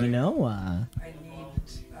 o'clock. You know.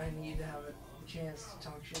 I need to have a chance to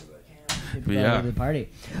talk shit about Cam. People Yeah. gotta go to the party.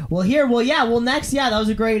 Well, next. Yeah, that was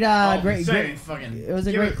a great. Great. Fucking. It was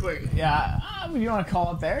a give great. it quick. Yeah. You want to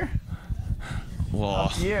call it there? Well,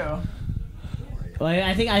 Up to you. Well,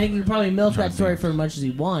 I think you probably milk that story for as much as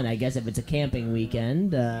you want. I guess if it's a camping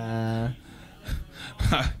weekend. well,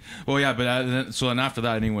 yeah, but so then after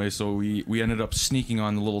that, anyway, so we ended up sneaking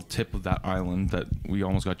on the little tip of that island that we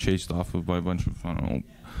almost got chased off of by a bunch of, I don't know,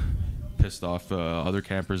 pissed off other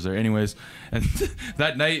campers there. Anyways, and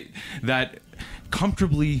that night, that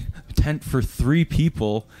comfortably tent for 3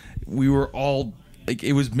 people, we were all like,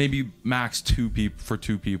 it was maybe max 2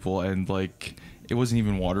 people, and like it wasn't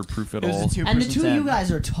even waterproof at all. And the 2 of you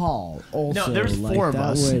guys are tall. Also, No, there's 4 of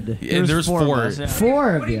us. There's 4. 4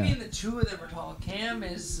 of What do you you. mean the 2 of them are tall? Cam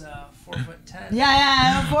is 4'10".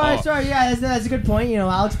 Yeah. Sorry, yeah, that's a good point. You know,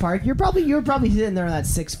 Alex Park, you were probably sitting there on that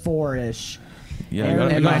 6'4" ish. Yeah,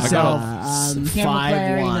 Aaron and myself,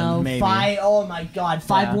 Cameron 5'1", maybe. Oh my God,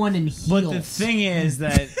 5'1" in heels. But the thing is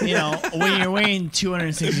that when you're weighing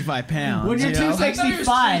 265 pounds, when you're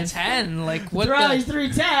 265, 310, like what? He's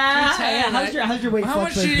 310. How's your weight? How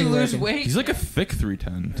much did he lose weight? He's like a thick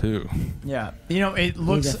 310 too. Yeah, it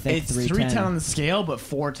looks He's a thick it's 310. 310 on the scale, but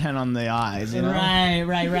 410 on the eyes.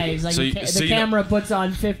 Right. He's like the camera puts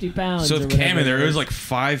on 50 pounds. So or if Cam in whatever there, it it is. was like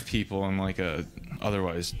 5 people on like a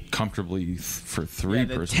otherwise comfortably for 3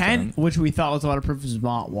 the person. tent, which we thought was waterproof, is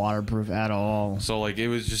not waterproof at all. So like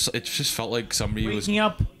it just felt like somebody was Waking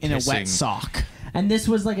up in a wet pissing. sock. And this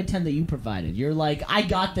was like a tent that you provided. You're like, I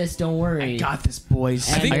got this. Don't worry. I got this,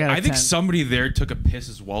 boys. I think got a tent. somebody there took a piss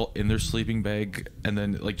as well in their sleeping bag and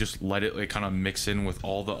then like just let it like kind of mix in with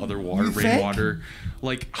all the other water, You think? rainwater.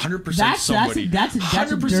 Like 100% That's somebody. a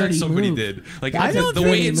 100% dirty somebody move. did. Like That's a the way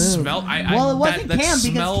dirty it move. smelled. Well, it wasn't that Cam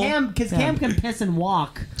smell, because Cam can piss and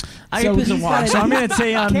walk. I can piss and he's walk, got so I'm gonna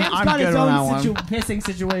say I'm Cam's got good his on own that one. pissing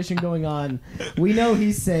situation going on. We know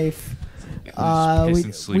he's safe. piss and We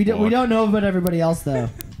sleepwalk. don't know about everybody else though.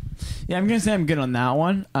 Yeah, I'm gonna say I'm good on that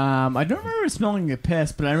one. I don't remember smelling the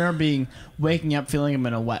piss, but I remember waking up feeling I'm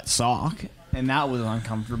in a wet sock, and that was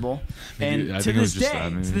uncomfortable. Maybe- And I to think it was this just day,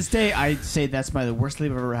 that, maybe. to this day, I'd say that's the worst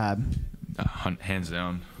sleep I've ever had. Hands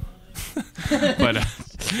down. But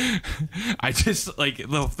I just like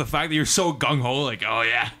the fact that you're so gung ho, like, oh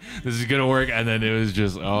yeah, this is gonna work, and then it was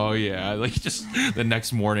just, oh yeah, like just the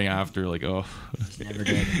next morning after, like, oh, Never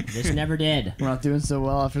did. This never did. We're not doing so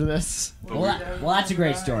well after this. Well, that's a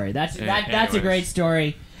great story. That's a anyways. great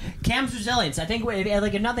story. Cam's resilience. I think, like,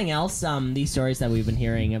 if nothing else, these stories that we've been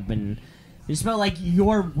hearing have been just about like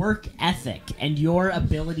your work ethic and your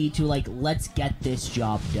ability to like, let's get this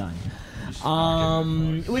job done.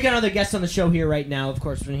 We got another guest on the show here right now. Of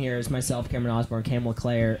course, one here is myself, Cameron Osborne, Cam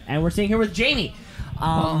LeClaire, and we're sitting here with Jamie.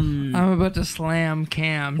 I'm about to slam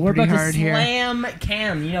Cam. We're pretty about hard to here. slam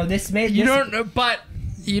Cam. You know this made You this, don't know, but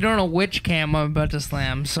you don't know which Cam I'm about to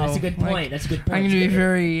slam. So That's a good point. That's a good point. I'm going to be It's a-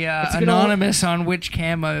 very it's a good old- anonymous on which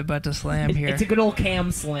Cam I'm about to slam here. It's a good old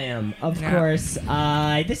Cam slam, of Yeah. course.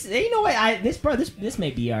 This, you know what? This may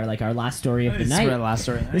be our last story of the This is night. our last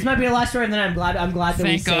story of the This might be our last story of the night. I'm glad that we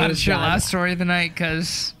Thank God saved it's your that. last story of the night,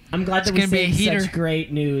 because I'm glad that it's we gonna be a saved heater. such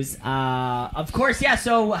great news. Of course, yeah.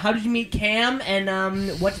 So, how did you meet Cam? And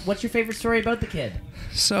what's your favorite story about the kid?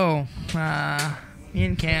 So, me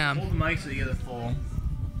and Cam. Hold the mic so you get it full.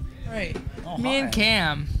 Right. Oh, Me hi. and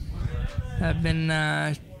Cam have been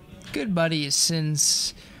good buddies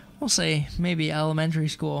since, we'll say, maybe elementary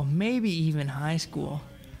school, maybe even high school.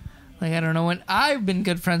 Like, I don't know when. I've been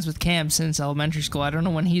good friends with Cam since elementary school. I don't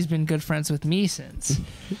know when he's been good friends with me since.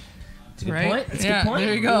 That's a good Right? point. That's a Yeah, good point.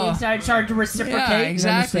 there you go. You started to reciprocate. Yeah, and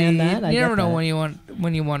exactly. understand that. I You get never know that.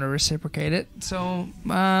 when you want to reciprocate it. So,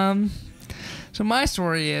 so my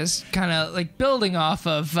story is kind of like building off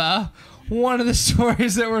of one of the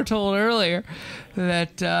stories that were told earlier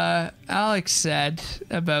that Alex said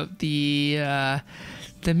about the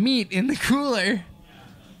meat in the cooler.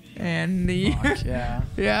 And the Yeah.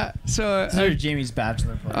 yeah, so This is Jamie's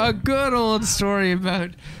bachelor party. a good old story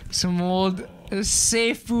about some old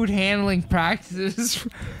safe food handling practices.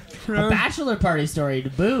 A bachelor party story to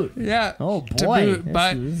boot. Yeah. Oh to boy. boot, This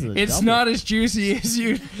but is a it's double. not as juicy as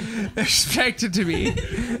you'd expect it to be.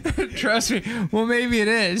 Trust me. Well, maybe it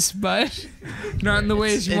is, but not in the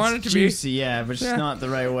ways you want it to juicy, be. yeah, but it's Yeah. not the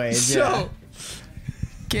right way. So,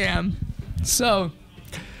 Cam. So,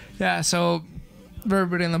 yeah. So, for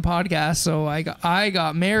everybody on the podcast, so I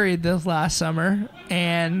got married this last summer,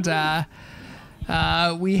 and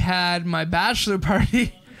we had my bachelor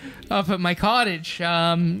party up at my cottage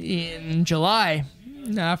in July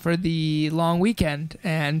for the long weekend.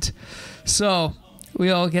 And so we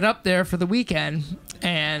all get up there for the weekend,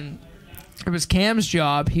 and it was Cam's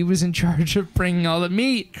job. He was in charge of bringing all the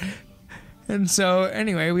meat. And so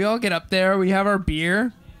anyway, we all get up there. We have our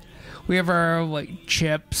beer. We have our like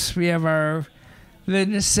chips. We have the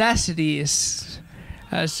necessities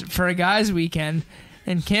for a guy's weekend.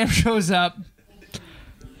 And Cam shows up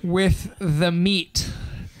with the meat.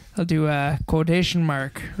 I'll do a quotation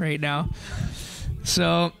mark right now.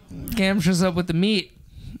 So Cam shows up with the meat,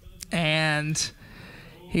 and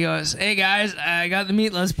he goes, "Hey guys, I got the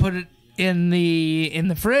meat. Let's put it in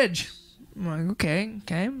the fridge." I'm like,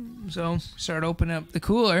 okay. So start opening up the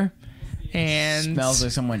cooler, and smells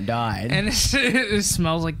like someone died. and it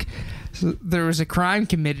smells like there was a crime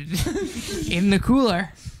committed in the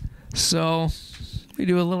cooler. So we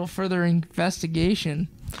do a little further investigation,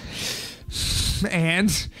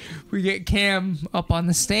 and we get Cam up on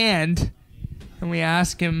the stand, and we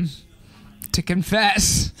ask him to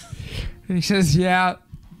confess. And he says, "Yeah,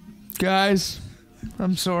 guys,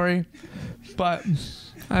 I'm sorry, but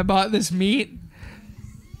I bought this meat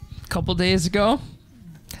a couple days ago.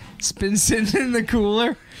 It's been sitting in the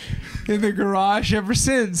cooler in the garage ever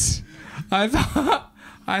since. I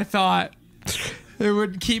thought it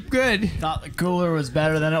would keep good. Thought the cooler was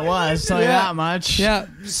better than it was. Tell you that much. Yeah.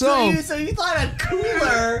 So you thought a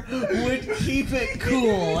cooler would keep it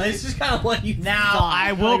cool. It's just kind of what you Now, thought.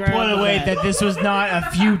 I will Like, right put off the away bat. that this was not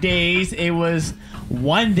a few days. It was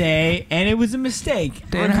one day, and it was a mistake.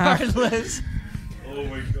 Day and a half. Regardless. Oh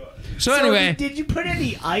my god. So anyway, did you put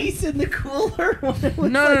any ice in the cooler? no.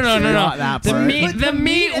 That The part. meat in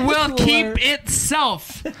the will cooler. keep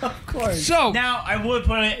itself. Of course. So Now, I would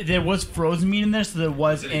put it. There was frozen meat in there, so there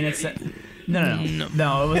was in it.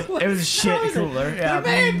 No. It was a shit cooler. Yeah.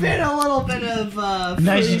 There may have been a little bit of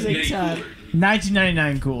freezing time.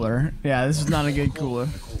 1999 cooler. Yeah, this was not a good cooler.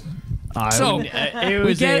 So it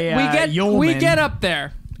was we get Yeoman. up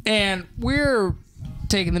there and we're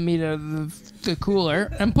taking the meat out of the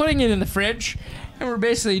cooler and putting it in the fridge, and we're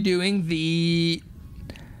basically doing the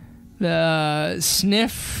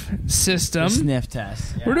sniff system. The sniff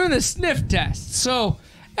test. Yeah. We're doing the sniff test. So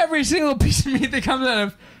every single piece of meat that comes out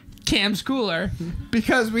of Cam's cooler,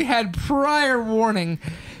 because we had prior warning,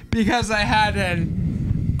 because I had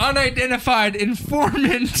an unidentified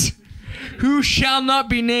informant who shall not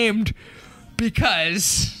be named,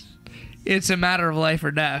 because it's a matter of life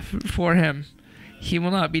or death for him. He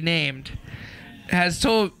will not be named. Has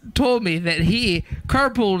told me that he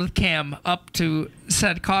carpooled with Cam up to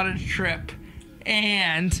said cottage trip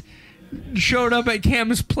and showed up at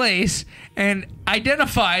Cam's place and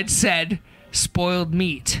identified said spoiled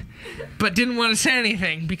meat, but didn't want to say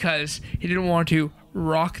anything because he didn't want to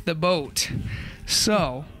rock the boat.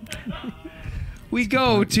 So we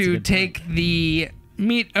go to take the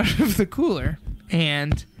meat out of the cooler,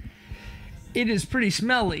 and it is pretty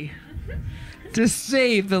smelly, to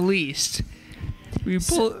say the least. We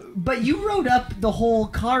pull, But you rode up the whole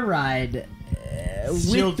car ride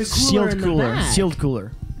with the cooler sealed in the cooler. back. Sealed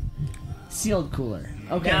cooler. Sealed cooler.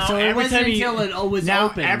 Okay, Now, so it every wasn't time you- until it was Now,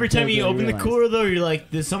 open. every time that you open the realized. cooler, though, you're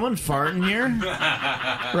like, "Did someone fart in here?"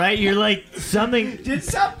 Right? You're like, "Something." Did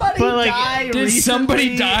somebody But, like, die? did recently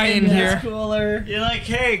somebody die in this here? Cooler? You're like,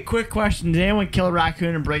 "Hey, quick question: Did anyone kill a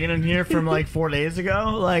raccoon and bring it in here from like 4 days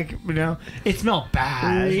ago? Like, it smelled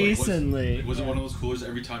bad." Recently. Was it one of those coolers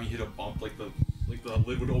every time you hit a bump, like the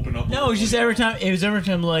lid would open up? No, it was just every time. It was every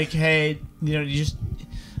time like, "Hey, you just."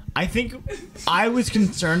 I think I was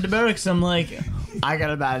concerned about it because I'm like, I got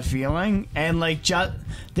a bad feeling, and like,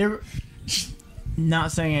 they're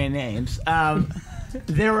not saying any names.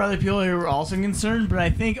 There were other people who were also concerned, but I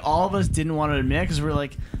think all of us didn't want to admit because we're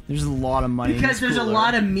like, there's a lot of money. in Because this there's a cooler.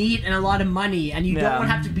 lot of meat and a lot of money, and you Yeah. don't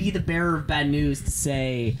have to be the bearer of bad news to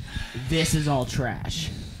say this is all trash.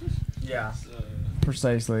 Yeah,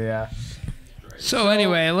 precisely. Yeah. so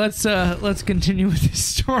anyway, let's continue with this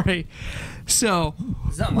story. So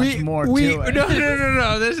There's not much more to it.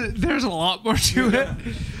 No. There's a lot more to it.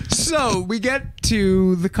 So we get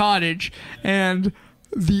to the cottage, and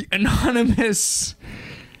the anonymous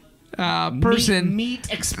person, meat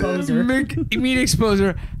exposer, meat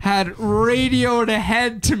exposer, had radioed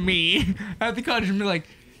ahead to me at the cottage and be like,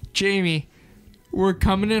 "Jamie, we're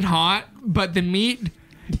coming in hot, but the meat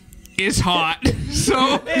is hot."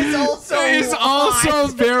 So it's also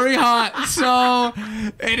very hot. So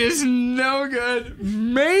it is no good.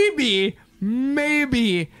 Maybe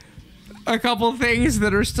a couple things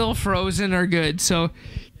that are still frozen are good. So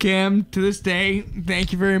Cam, to this day,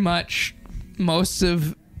 thank you very much. Most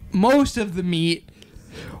of the meat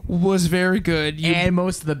was very good. And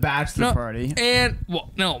most of the bachelor party.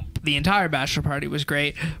 The entire bachelor party was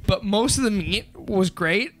great, but most of the meat was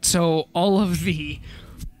great. So all of the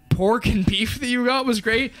pork and beef that you got was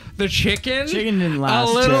great. The chicken didn't last.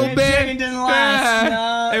 a little Chicken bit. didn't last.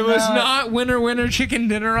 Yeah, it was not winner chicken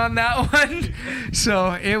dinner on that one.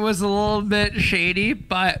 So it was a little bit shady,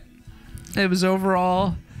 but it was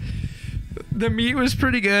overall, the meat was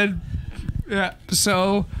pretty good. Yeah.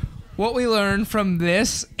 So what we learned from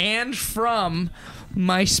this and from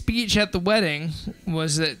my speech at the wedding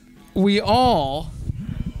was that we all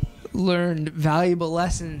learned valuable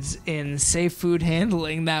lessons in safe food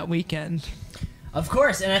handling that weekend. Of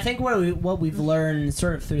course, and I think what we've learned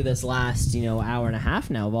sort of through this last hour and a half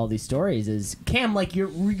now of all these stories is, Cam, like your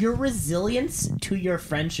resilience to your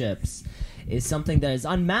friendships is something that is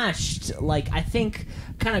unmatched. Like, I think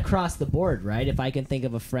kind of across the board, right? If I can think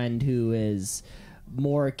of a friend who is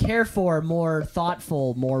more cared for, more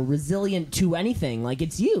thoughtful, more resilient to anything, like,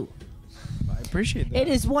 it's you. I appreciate that. It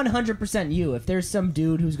is 100% you. If there's some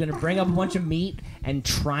dude who's going to bring up a bunch of meat and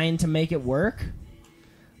trying to make it work,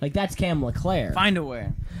 Like that's Cam LeClaire. Find a way.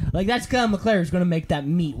 Like that's Cam LeClaire who's going to make that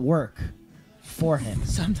meat work for him.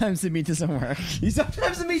 Sometimes the meat doesn't work.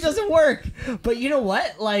 Sometimes the meat doesn't work. But you know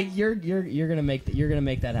what? Like you're gonna make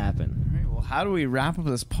that happen. All right, well, how do we wrap up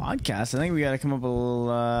this podcast? I think we got to come up with a little.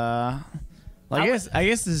 I guess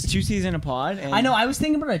this is 2 C's in a pod. And I know. I was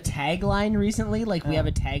thinking about a tagline recently. Like we have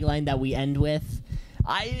a tagline that we end with.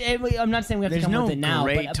 I'm not saying we have to come up with it now,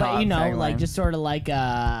 but you know, tagline. like just sort of like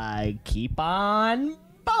keep on.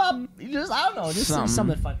 Just I don't know, just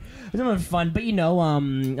something fun. Something fun. But you know,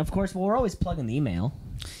 of course, we're always plugging the email.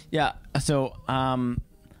 Yeah. So,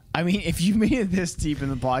 I mean, if you've made it this deep in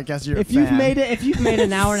the podcast, you're if you've made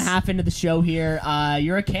an hour and a half into the show here,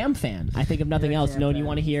 you're a Cam fan. I think if nothing else, you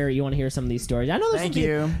want to hear some of these stories. I know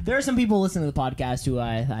there are some people listening to the podcast who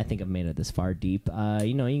I think have made it this far deep.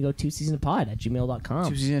 You know, you can go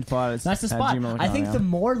 2seasonpod@gmail.com. 2seasonpod. That's the spot. I think the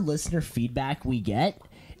more listener feedback we get.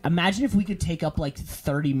 Imagine if we could take up like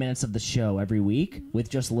 30 minutes of the show every week with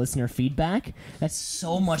just listener feedback. That's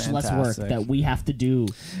so much less work that we have to do.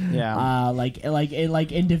 Yeah. Like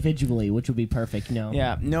individually, which would be perfect. No.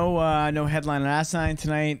 Yeah. No headline last night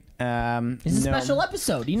tonight. It's a special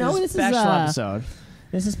episode. You know, this is a special episode.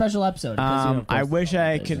 This is a special episode. I wish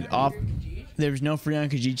I could there was no Freon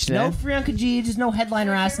Kajij today. No Freon Kajij, just no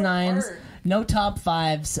headliner asinines. No top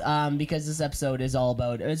fives, because this episode is all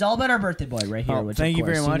about our birthday boy right here. Which thank of you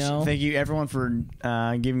course, very much. You know, thank you everyone for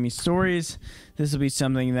giving me stories. This will be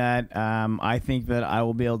something that I think that I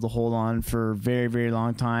will be able to hold on for a very, very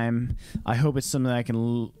long time. I hope it's something that I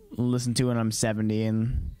can listen to when I'm 70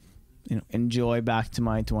 and enjoy back to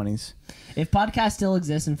my 20s. If podcasts still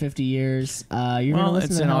exist in 50 years, you're going to listen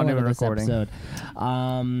to the hell out of this episode,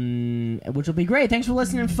 which will be great. Thanks for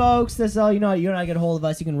listening, folks. That's all. You know how to get a hold of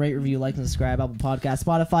us. You can rate, review, like, and subscribe. Apple Podcasts,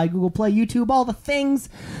 Spotify, Google Play, YouTube, all the things.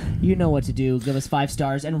 You know what to do. Give us 5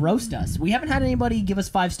 stars and roast us. We haven't had anybody give us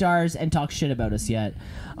 5 stars and talk shit about us yet.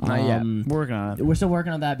 Not yet. We're working on it. We're still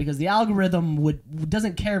working on that because the algorithm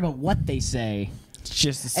doesn't care about what they say. It's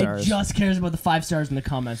just the stars. It just cares about the 5 stars in the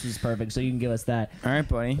comments, which is perfect. So you can give us that. All right,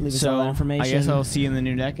 buddy. Leave us all that information. I guess I'll see you in the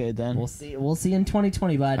new decade then. We'll see in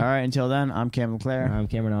 2020, bud. All right. Until then, I'm Cam LeClaire. I'm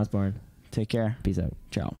Cameron Osborne. Take care. Peace out.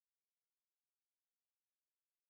 Ciao.